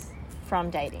dates from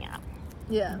dating app.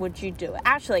 Would you do it?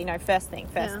 Actually, no, first thing.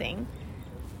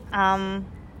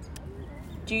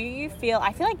 Do you feel,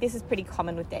 I feel like this is pretty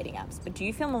common with dating apps, but do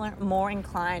you feel more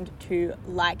inclined to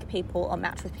like people or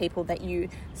match with people that you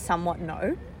somewhat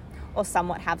know or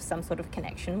somewhat have some sort of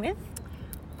connection with?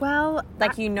 Well,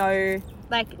 like you know,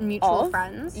 like mutual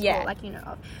friends, or like you know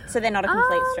of. So they're not a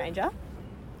complete stranger?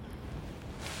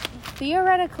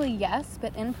 Theoretically, yes,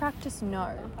 but in practice,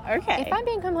 no. Okay. If I'm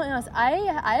being completely honest,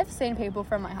 I have seen people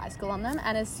from my high school on them,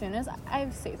 and as soon as I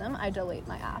see them, I delete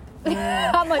my app.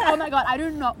 I'm like, oh my god, I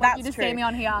do not want you to see me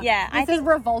on here. This is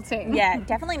revolting. Yeah,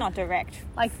 definitely not direct.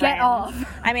 Like, friends. Get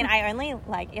off. I mean, I only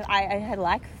like, if I had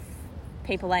like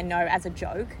people I know as a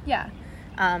joke.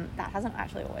 That hasn't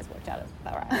actually always worked out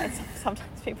that right.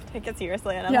 Sometimes people take it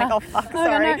seriously, and I'm like, oh fuck,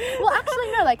 sorry. No. Well,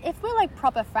 actually, no. Like, if we're like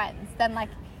proper friends, then like.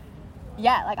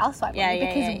 Yeah, like I'll swipe on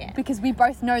you because we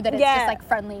both know that it's just like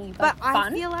friendly, but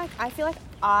fun. I feel like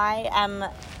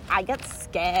I get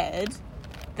scared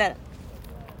that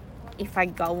if I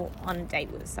go on a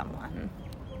date with someone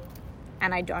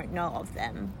and I don't know of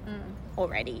them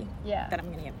already, that I'm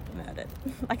gonna get murdered.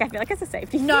 Like I feel like it's a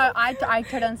safety thing. No, I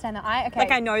totally understand that.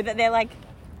 Like I know that they're like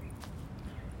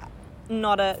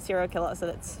not a serial killer, so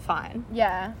that's fine.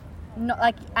 Yeah. Not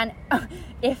like, and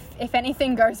if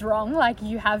anything goes wrong, like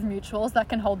you have mutuals that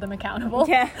can hold them accountable.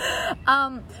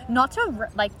 Not to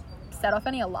like set off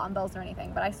any alarm bells or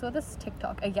anything, but I saw this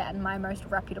TikTok, again, my most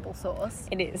reputable source.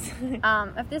 It is.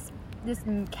 Of this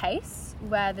case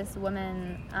where this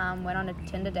woman went on a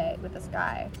Tinder date with this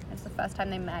guy. It's the first time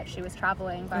they met. She was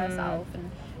traveling by herself, and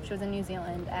she was in New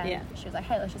Zealand, and she was like,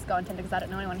 hey, let's just go on Tinder because I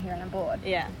don't know anyone here and I'm bored.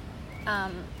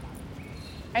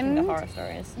 And the horror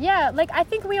stories. Yeah, like I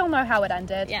think we all know how it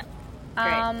ended. Yeah.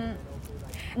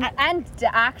 And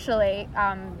actually,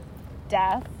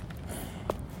 death.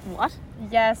 What?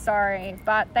 Yeah, sorry,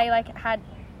 but they like had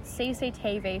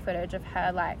CCTV footage of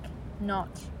her like not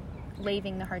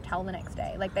leaving the hotel the next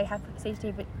day. Like they have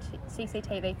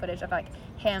CCTV footage of like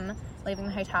him leaving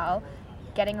the hotel,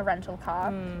 getting a rental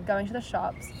car, going to the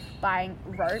shops, buying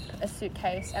rope, a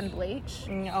suitcase, and bleach.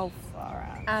 Oh, far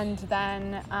out.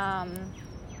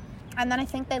 And then I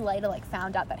think they later like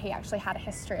found out that he actually had a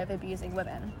history of abusing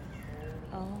women.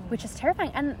 Oh. Which is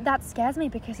terrifying. And that scares me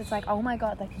because it's like, oh my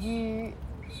god, like you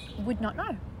would not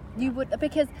know. You would,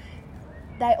 because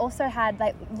they also had,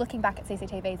 like, looking back at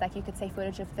CCTVs, like you could see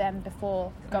footage of them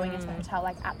before going into the hotel,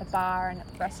 like at the bar and at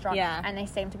the restaurant. And they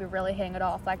seem to be really hitting it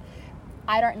off. Like,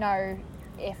 I don't know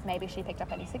if maybe she picked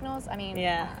up any signals. I mean,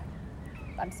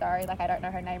 I'm sorry, like I don't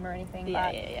know her name or anything.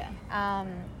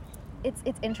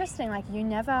 It's interesting, like you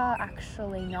never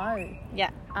actually know.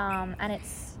 And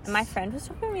it's... My friend was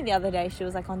talking to me the other day. She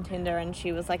was like on Tinder and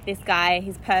she was like, this guy,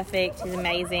 he's perfect, he's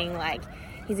amazing, like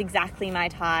he's exactly my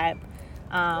type.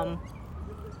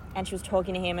 And she was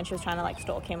talking to him and she was trying to like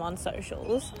stalk him on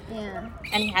socials.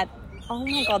 And he had, oh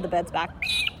my god, the bird's back.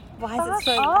 Why is it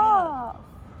so loud?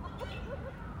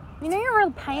 You know you're a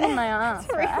real pain in my ass.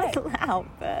 It's a really loud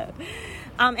bird.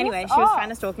 Anyway, she was trying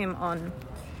to stalk him on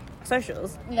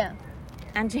socials.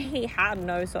 And he had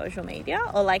no social media,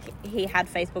 or like he had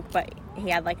Facebook, but he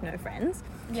had like no friends.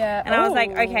 And I was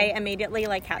like, okay, immediately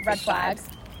like catfish.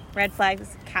 Red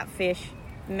flags, catfish.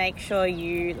 Make sure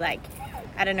you like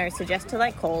I don't know, suggest to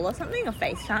like call or something or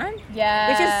FaceTime.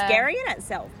 Yeah. Which is scary in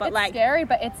itself. But it's like scary,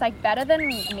 but it's like better than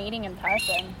meeting in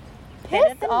person.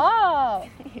 Piss off.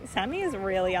 Sammy is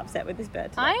really upset with this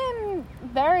bird today. I am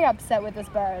very upset with this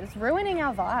bird. It's ruining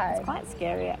our vibe. It's quite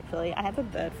scary actually. I have a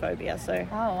bird phobia, so.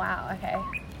 Oh wow, okay.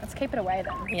 Let's keep it away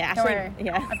then. Yeah, Don't actually,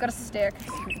 worry. I've got a stick.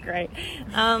 Great.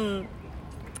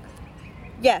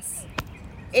 Yes.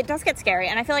 It does get scary,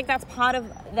 and I feel like that's part of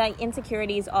the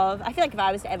insecurities of... I feel like if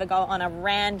I was to ever go on a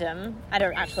random... I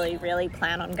don't actually really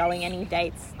plan on going any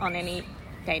dates on any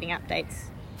dating app dates.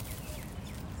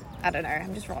 I don't know.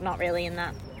 I'm just not really in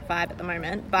that vibe at the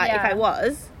moment. But if I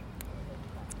was,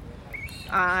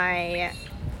 I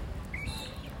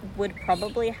would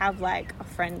probably have, like, a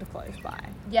friend close by.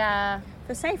 Yeah.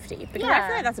 For safety. Because I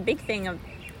feel like that's a big thing of...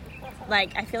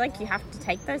 Like, I feel like you have to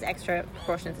take those extra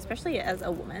precautions, especially as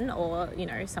a woman or, you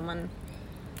know, someone...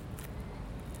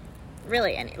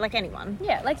 Really, anyone.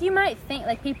 Yeah, like you might think...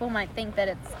 Like, people might think that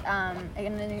it's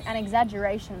an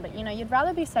exaggeration, but, you know, you'd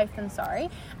rather be safe than sorry.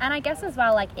 And I guess as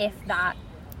well, like, if that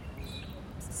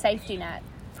safety net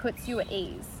puts you at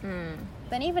ease,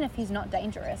 then even if he's not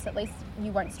dangerous, at least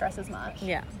you won't stress as much.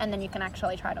 Yeah. And then you can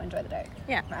actually try to enjoy the date.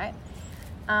 Yeah. Right?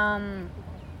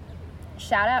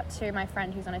 Shout out to my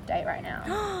friend who's on a date right now.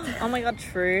 Oh my god,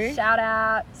 true. Shout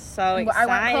out. So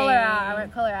exciting. I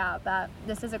won't call her out, but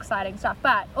this is exciting stuff.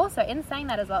 But also, in saying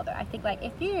that as well, though, I think, like,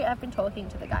 if you have been talking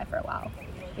to the guy for a while,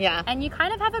 and you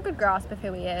kind of have a good grasp of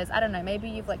who he is, I don't know, maybe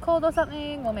you've, like, called or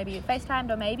something, or maybe you've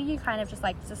FaceTimed, or maybe you kind of just,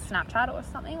 like, just Snapchat or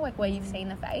something, like, where you've seen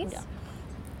the face. Yeah.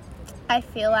 I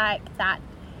feel like that,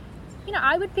 you know,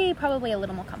 I would be probably a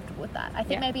little more comfortable with that. I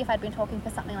think maybe if I'd been talking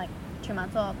for something, like, 2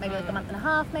 months or maybe like a month and a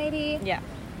half maybe,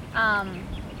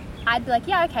 I'd be like,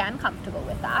 yeah, okay, I'm comfortable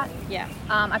with that.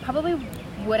 I probably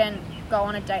wouldn't go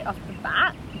on a date off the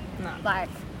bat. Like,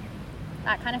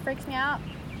 that kind of freaks me out.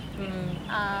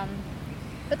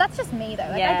 But that's just me though.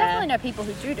 Like, I definitely know people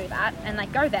who do that and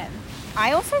like go then.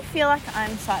 I also feel like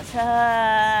I'm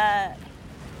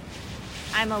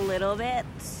a little bit,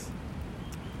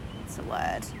 what's the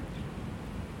word,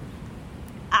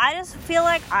 I just feel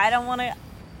like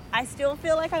I still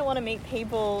feel like I want to meet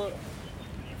people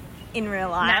in real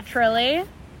life. Naturally.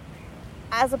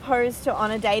 As opposed to on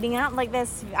a dating app. Like,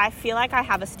 I feel like I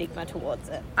have a stigma towards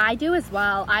it. I do as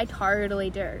well. I totally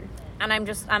do. And I'm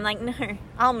like, no,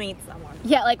 I'll meet someone.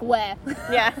 Yeah, like where?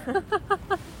 Yeah.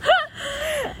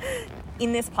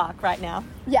 In this park right now.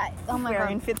 Yeah. Oh my God. We're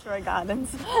in Fitzroy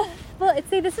Gardens. Well,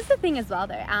 see, this is the thing as well,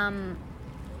 though.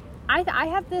 I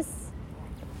have this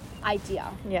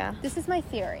idea. Yeah. This is my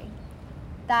theory.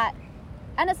 That,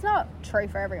 and it's not true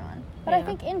for everyone, but I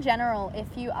think in general, if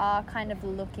you are kind of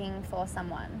looking for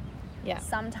someone,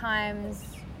 sometimes,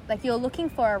 like, you're looking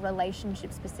for a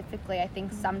relationship specifically, I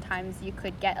think sometimes you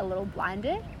could get a little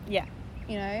blinded. Yeah.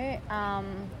 You know,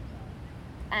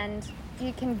 and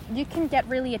you can get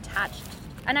really attached.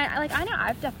 And I know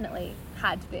I've definitely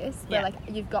had this, where like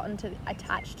you've gotten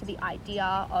attached to the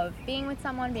idea of being with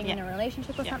someone, being in a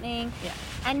relationship or something,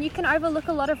 and you can overlook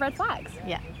a lot of red flags.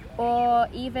 Yeah. Or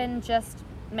even just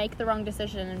make the wrong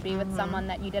decision and be with someone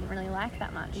that you didn't really like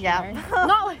that much. Yeah. You know?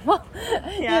 Not like, well,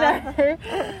 you know,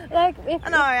 like if...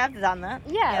 No, I've done that.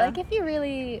 Yeah, like if you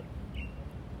really...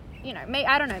 You know,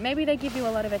 I don't know, maybe they give you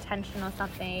a lot of attention or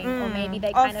something, or maybe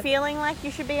they kind of... feeling like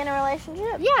you should be in a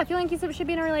relationship? Yeah, feeling like you should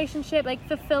be in a relationship, like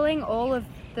fulfilling all of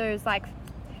those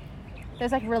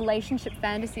relationship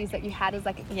fantasies that you had as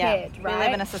like a kid, right? We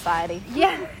live in a society.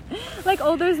 Yeah. Like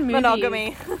all those movies.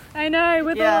 Monogamy. I know,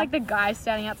 with all like the guy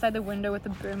standing outside the window with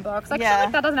the boombox. Like, something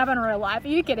like that doesn't happen in real life. Are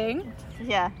you kidding?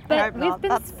 Yeah, but I hope not.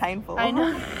 That's painful. I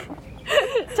know.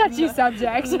 Touchy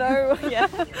subject. No,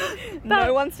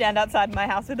 no one stand outside my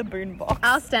house with a boombox.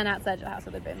 I'll stand outside your house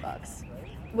with a boombox.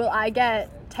 Will I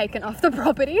get taken off the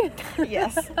property?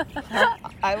 Yes.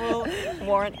 I will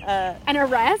warrant an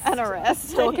arrest. An arrest.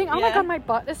 Stalking. Oh my God, my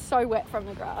butt is so wet from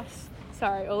the grass.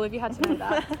 Sorry, all of you had to know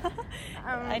that.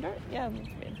 I don't. Yeah.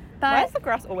 But why is the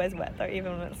grass always wet though,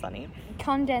 even when it's sunny?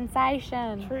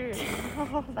 Condensation. True.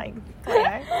 Like,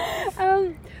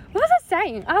 what was I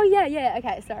saying? Oh yeah.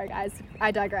 Okay, sorry guys.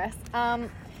 I digress.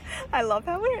 I love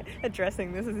how we're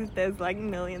addressing this as if there's like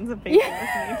millions of people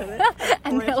listening to this.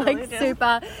 And they're like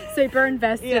super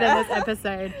invested in this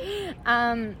episode.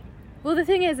 Well, the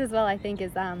thing is as well, I think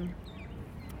is like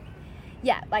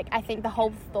I think the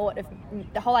whole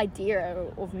idea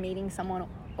of meeting someone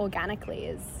organically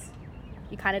is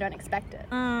you kind of don't expect it,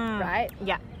 right?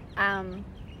 Yeah. And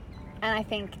I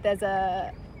think there's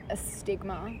a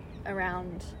stigma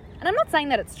around, and I'm not saying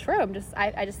that it's true.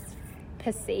 I just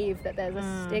perceive that there's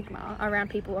a stigma around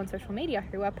people on social media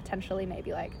who are potentially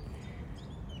maybe like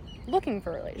looking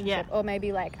for a relationship, or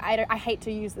maybe like I hate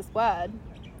to use this word,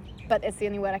 but it's the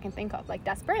only word I can think of, like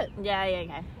desperate.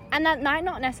 Okay. And that might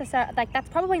not necessarily, like, that's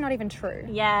probably not even true.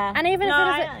 Yeah. And even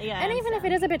if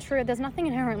it is a bit true, there's nothing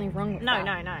inherently wrong with that.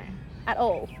 No. At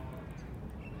all.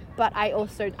 But I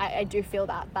also, I do feel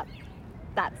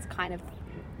that's kind of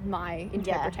my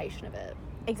interpretation of it.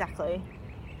 Exactly.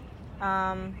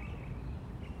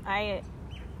 I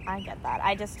get that.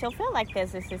 I just still feel like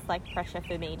there's this like pressure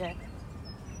for me to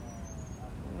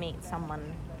meet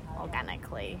someone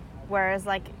organically. Whereas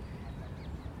like,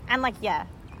 and like, yeah,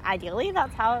 ideally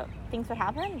that's how things would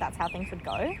happen. That's how things would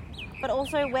go. But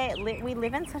also we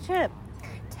live in such a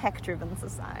tech-driven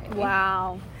society.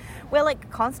 Wow. Where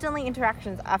like constantly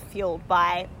interactions are fueled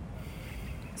by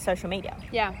social media.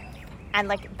 Yeah. And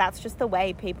like that's just the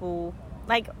way people,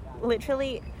 like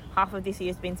literally half of this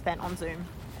year has been spent on Zoom.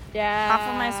 Yeah.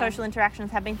 Half of my social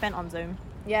interactions have been spent on Zoom.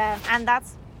 Yeah. And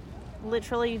that's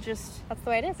literally just... That's the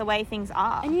way it is. The way things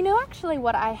are. And you know actually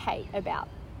what I hate about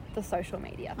the social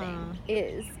media thing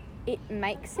is it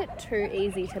makes it too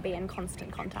easy to be in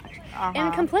constant contact.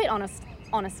 In complete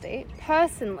honesty,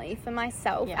 personally, for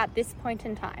myself, at this point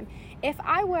in time, if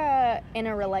I were in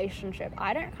a relationship,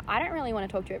 I don't really want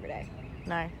to talk to you every day.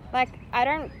 No. Like, I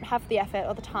don't have the effort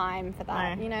or the time for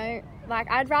that, you know? Like,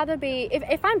 I'd rather be...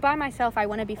 If I'm by myself, I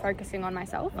want to be focusing on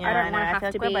myself. Yeah, I don't want to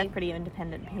have to be... we're both pretty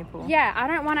independent people. Yeah, I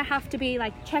don't want to have to be,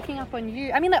 like, checking up on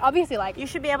you. I mean, like, obviously, like... You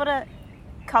should be able to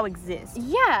coexist.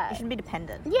 Yeah. You shouldn't be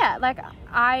dependent. Yeah, like,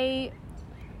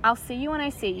 I'll see you when I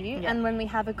see you, and when we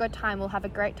have a good time, we'll have a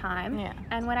great time. Yeah.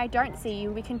 And when I don't see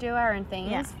you, we can do our own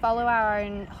things, follow our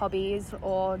own hobbies,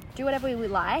 or do whatever we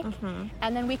like,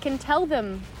 and then we can tell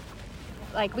them...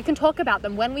 Like, we can talk about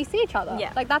them when we see each other.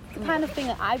 Yeah. Like, that's the kind of thing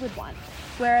that I would want.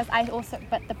 Whereas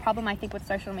but the problem I think with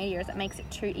social media is it makes it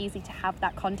too easy to have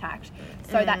that contact.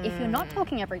 So that if you're not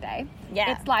talking every day,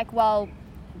 it's like, well,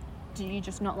 do you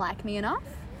just not like me enough?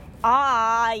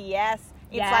 Ah, yes.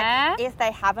 It's like, if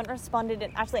they haven't responded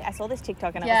in... Actually, I saw this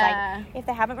TikTok and it was like, if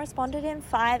they haven't responded in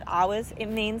 5 hours, it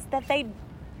means that they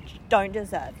don't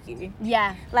deserve you.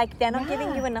 Yeah. Like, they're not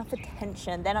giving you enough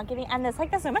attention. They're not giving... And there's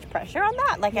so much pressure on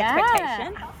that, like,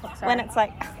 expectation.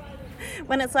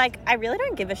 When it's like, I really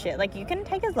don't give a shit. Like, you can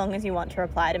take as long as you want to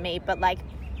reply to me, but, like,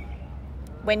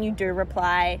 when you do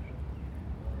reply,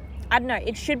 I don't know,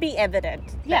 it should be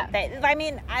evident. Yeah. I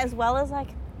mean, as well as, like,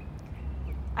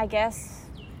 I guess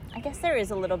there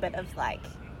is a little bit of, like,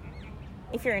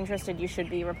 if you're interested, you should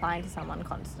be replying to someone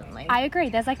constantly. I agree.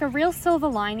 There's, like, a real silver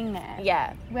lining there.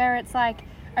 Yeah. Where it's like,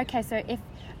 okay, so if...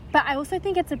 But I also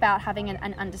think it's about having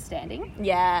an understanding.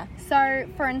 Yeah. So,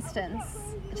 for instance,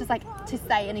 just, like, to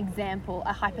say an example,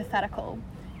 a hypothetical,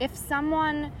 if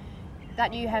someone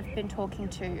that you have been talking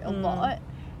to a lot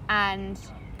and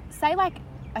say, like...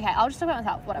 Okay, I'll just talk about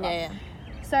myself, whatever. Yeah.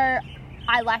 So,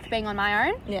 I like being on my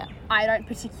own. Yeah. I don't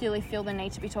particularly feel the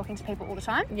need to be talking to people all the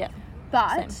time. Yeah.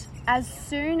 But Same. as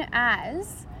soon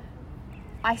as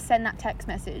I send that text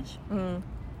message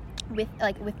with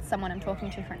someone I'm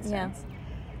talking to, for instance,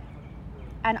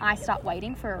 and I start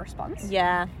waiting for a response,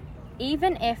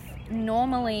 even if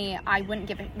normally I wouldn't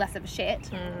give less of a shit,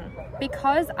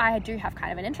 because I do have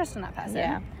kind of an interest in that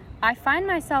person, I find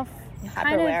myself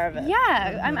aware of it.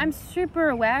 Yeah, I'm super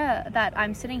aware that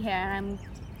I'm sitting here and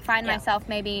find myself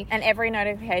maybe... And every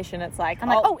notification, it's like... I'm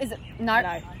like, oh, is it? No.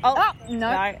 No. Oh, no.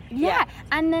 No. Yeah.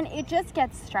 And then it just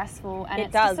gets stressful. And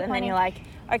it does. And then you're like,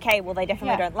 okay, well, they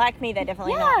definitely don't like me. They're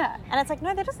definitely not. And it's like,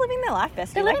 no, they're just living their life,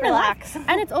 bestie. They're living relax. Their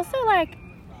life. And it's also like,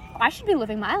 I should be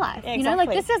living my life. Yeah, you know,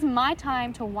 like, this is my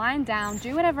time to wind down,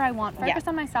 do whatever I want, focus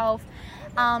on myself.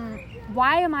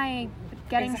 Why am I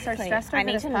getting so stressed over I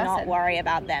need this to person? not worry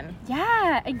about them.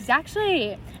 Yeah,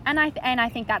 exactly. And I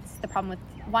think that's the problem with...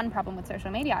 One problem with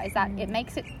social media is that it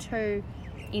makes it too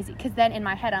easy, because then in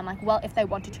my head I'm like, well, if they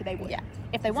wanted to, they would.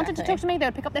 If they wanted to talk to me, they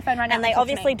would pick up their phone right now and they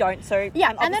obviously don't, so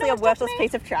I'm obviously a worthless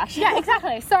piece of trash. Yeah,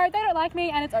 exactly. So they don't like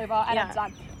me and it's over and it's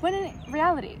done. When in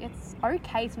reality, it's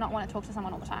okay to not want to talk to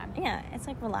someone all the time. Yeah, it's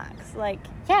like, relax. Like,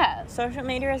 social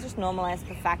media has just normalized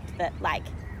the fact that, like,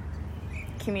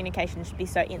 communication should be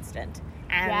so instant.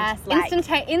 And like,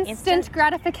 instant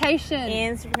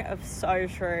gratification. So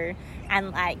true.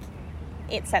 And like,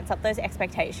 it sets up those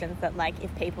expectations that, like,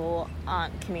 if people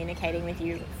aren't communicating with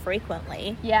you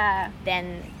frequently,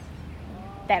 then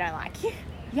they don't like you.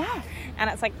 Yeah. And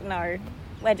it's like, no,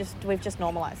 we've just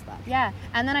normalized that. Yeah.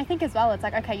 And then I think as well, it's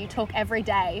like, okay, you talk every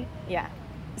day. Yeah.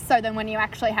 So then when you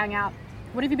actually hang out,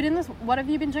 what have you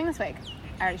been doing this week?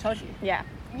 I already told you. Yeah.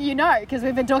 You know, because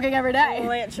we've been talking every day.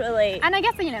 Literally. And I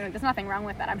guess, you know, there's nothing wrong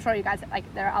with that. I'm sure you guys, like,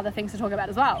 there are other things to talk about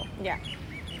as well. Yeah.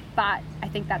 But I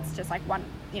think that's just like one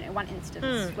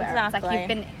instance where exactly. it's like you've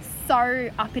been so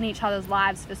up in each other's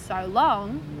lives for so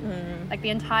long, like the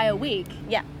entire week.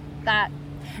 Yeah. That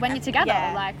when you're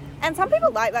together, like. And some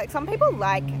people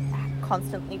like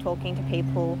constantly talking to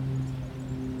people,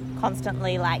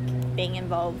 constantly like being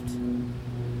involved.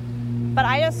 But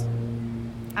I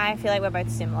feel like we're both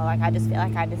similar. Like I just feel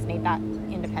like I just need that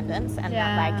independence and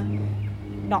that like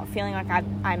not feeling like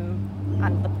I'm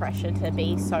under the pressure to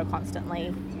be so constantly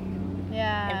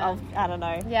involved. I don't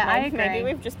know. Yeah, I agree. Maybe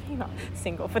we've just been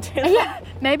single for too long. Yeah,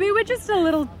 maybe we're just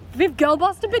we've girl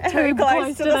bossed a bit too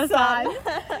close to the sun.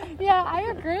 Yeah, I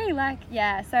agree. Like,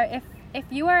 yeah, so if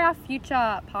you are our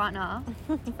future partner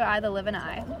for either Liv and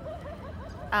I,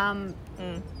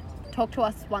 talk to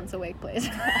us once a week, please.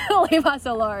 Leave us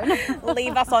alone.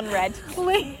 Leave us on red.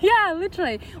 Yeah,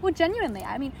 literally. Well, genuinely,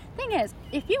 I mean, thing is,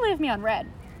 if you leave me on red,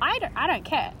 I don't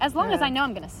care. As long as I know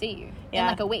I'm going to see you in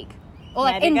like a week. Or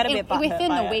like within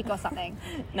the week or something.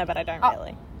 No, but I don't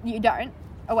really. You don't?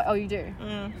 Oh, you do?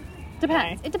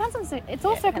 Depends. No. It depends on... It's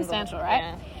all circumstantial, right?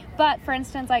 Yeah. But, for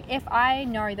instance, like, if I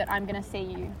know that I'm going to see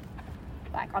you,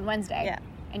 like, on Wednesday,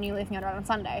 and you leave me on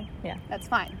Sunday, that's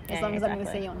fine. As long as I'm going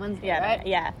to see you on Wednesday, right?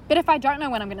 Yeah. But if I don't know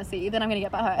when I'm going to see you, then I'm going to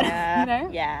get butthurt, you know?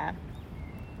 Yeah.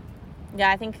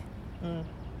 Yeah, I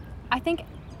think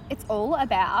it's all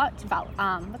about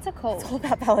what's it called? It's all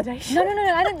about validation. No.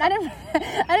 I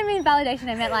didn't mean validation.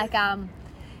 I meant like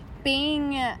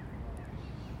being.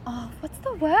 Oh, what's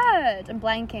the word? I'm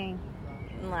blanking.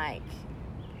 Like.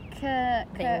 Being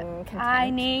content. I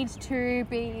need to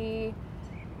be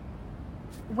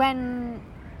when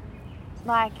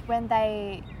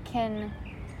they can.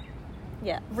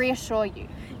 Yeah. Reassure you.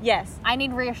 Yes. I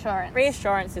need reassurance.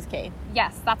 Reassurance is key.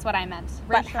 Yes, that's what I meant.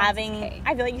 But I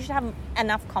feel like you should have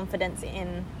enough confidence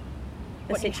in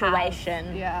the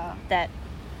situation that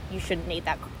you shouldn't need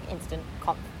that instant,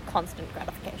 constant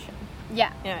gratification.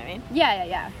 Yeah. You know what I mean?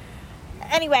 Yeah.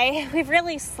 Anyway, we've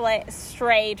really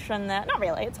strayed from the... Not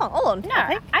really, it's all on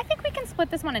topic. No, I think we can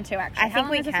split this one in two, actually. How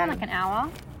long is this one? Like an hour?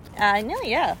 Nearly,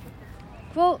 yeah.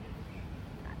 Well,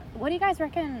 what do you guys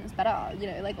reckon is better? You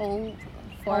know, like all...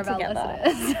 for our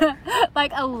listeners.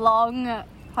 Like a long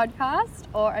podcast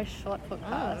or a short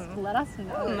podcast? Let us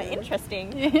know.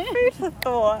 Interesting. Food for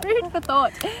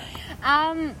thought.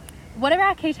 What are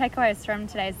our key takeaways from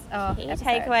today's episode?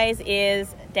 Takeaways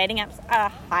is dating apps are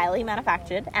highly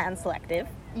manufactured and selective.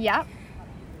 Yep.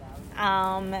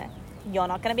 You're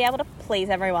not going to be able to please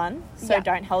everyone, so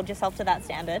don't hold yourself to that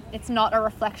standard. It's not a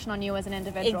reflection on you as an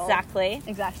individual. Exactly.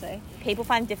 People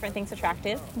find different things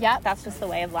attractive. Yep. That's just the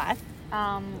way of life.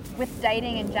 With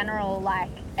dating in general,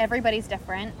 like, everybody's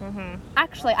different.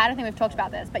 Actually, I don't think we've talked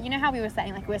about this, but you know how we were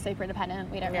saying, like, we're super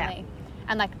independent, we don't really,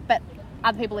 and like, but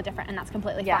other people are different, and that's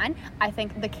completely fine. I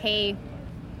think the key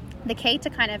to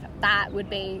kind of that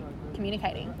would be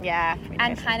communicating. Yeah.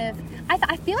 And kind of,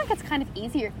 I feel like it's kind of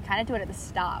easier if you kind of do it at the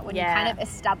start, when you kind of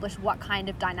establish what kind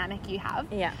of dynamic you have.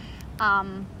 Yeah.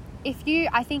 If you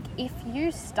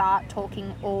start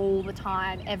talking all the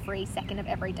time, every second of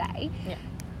every day,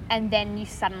 and then you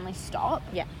suddenly stop,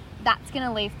 that's going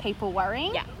to leave people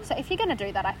worrying. Yeah. So if you're going to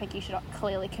do that, I think you should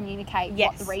clearly communicate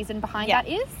what the reason behind that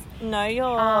is. Know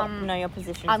your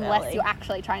position. Unless you're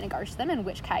actually trying to ghost them, in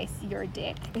which case you're a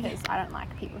dick, because I don't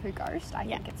like people who ghost. I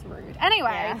think it's rude.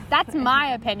 Anyway, that's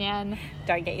my opinion.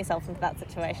 Don't get yourself into that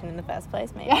situation in the first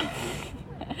place, maybe.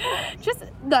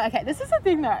 Okay, this is the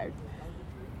thing though.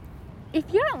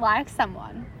 If you don't like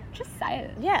someone, just say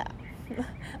it. Yeah.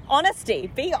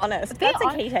 Honesty. Be honest. That's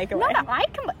a key takeaway. No,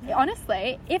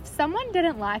 honestly, if someone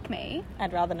didn't like me,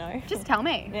 I'd rather know. Just tell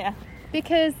me. Yeah.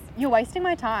 Because you're wasting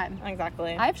my time.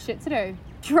 Exactly. I have shit to do.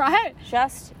 Right?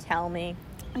 Just tell me.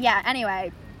 Yeah,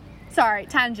 anyway. Sorry,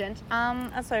 tangent.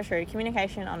 That's so true.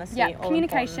 Communication, honesty. Yeah,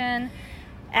 communication.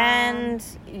 And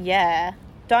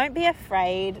don't be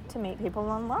afraid to meet people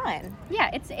online.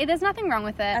 Yeah, there's nothing wrong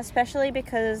with it. Especially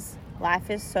because life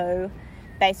is so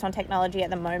based on technology at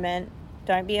the moment.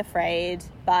 Don't be afraid,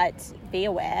 but be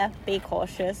aware, be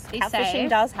cautious. Catfishing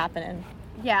does happen.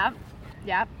 Yeah.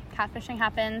 Catfishing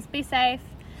happens. Be safe.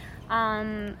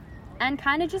 And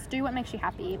kind of just do what makes you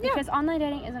happy, because online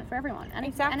dating isn't for everyone. And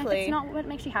and if it's not what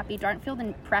makes you happy, don't feel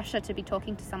the pressure to be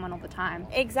talking to someone all the time.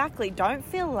 Exactly. Don't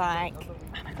feel like...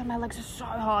 Oh my God, my legs are so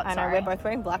hot. I know, we're both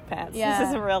wearing black pants. Yeah. This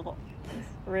is a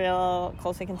real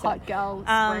closely concerned. Hot girl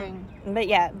spring. But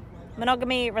yeah,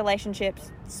 monogamy,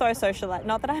 relationships, so socialite.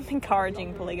 Not that I'm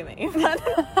encouraging polygamy,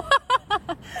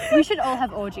 but... We should all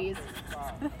have orgies.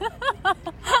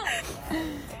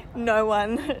 No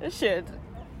one should.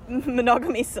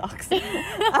 Monogamy sucks.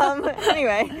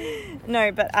 Anyway,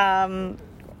 no, but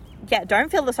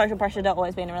don't feel the social pressure to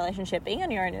always be in a relationship. Being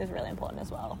on your own is really important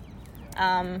as well.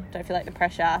 Don't feel like the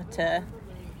pressure to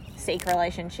seek a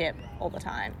relationship all the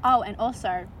time. Oh, and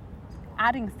also,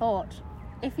 adding thought,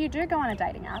 if you do go on a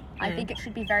dating app, I think it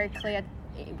should be very clear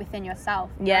within yourself.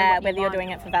 Yeah, whether you're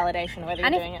doing it for validation or whether you're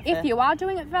doing it for... if you are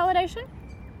doing it for validation,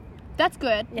 that's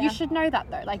good. Yeah. You should know that,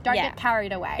 though. Like, don't get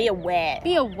carried away. Be aware.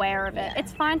 Be aware of it.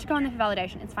 It's fine to go on there for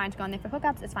validation. It's fine to go on there for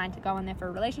hookups. It's fine to go on there for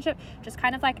a relationship. Just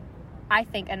kind of like, I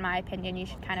think, in my opinion, you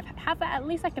should kind of have at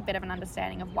least like a bit of an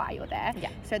understanding of why you're there,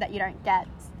 so that you don't get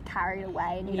carried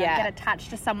away and you don't get attached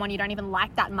to someone you don't even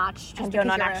like that much. Just and you're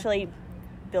not actually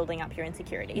building up your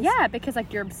insecurities. Yeah, because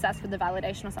like you're obsessed with the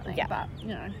validation or something. Yeah. But, you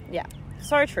know. Yeah.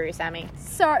 So true, Sammy.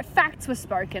 So, facts were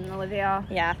spoken, Olivia.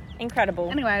 Yeah.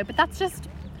 Incredible. Anyway, but that's just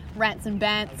rants and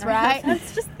bants, right?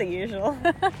 That's just the usual. All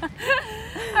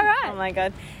right. Oh my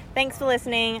God. Thanks for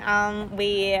listening.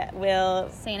 We will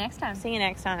see you next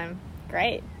time.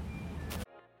 Great.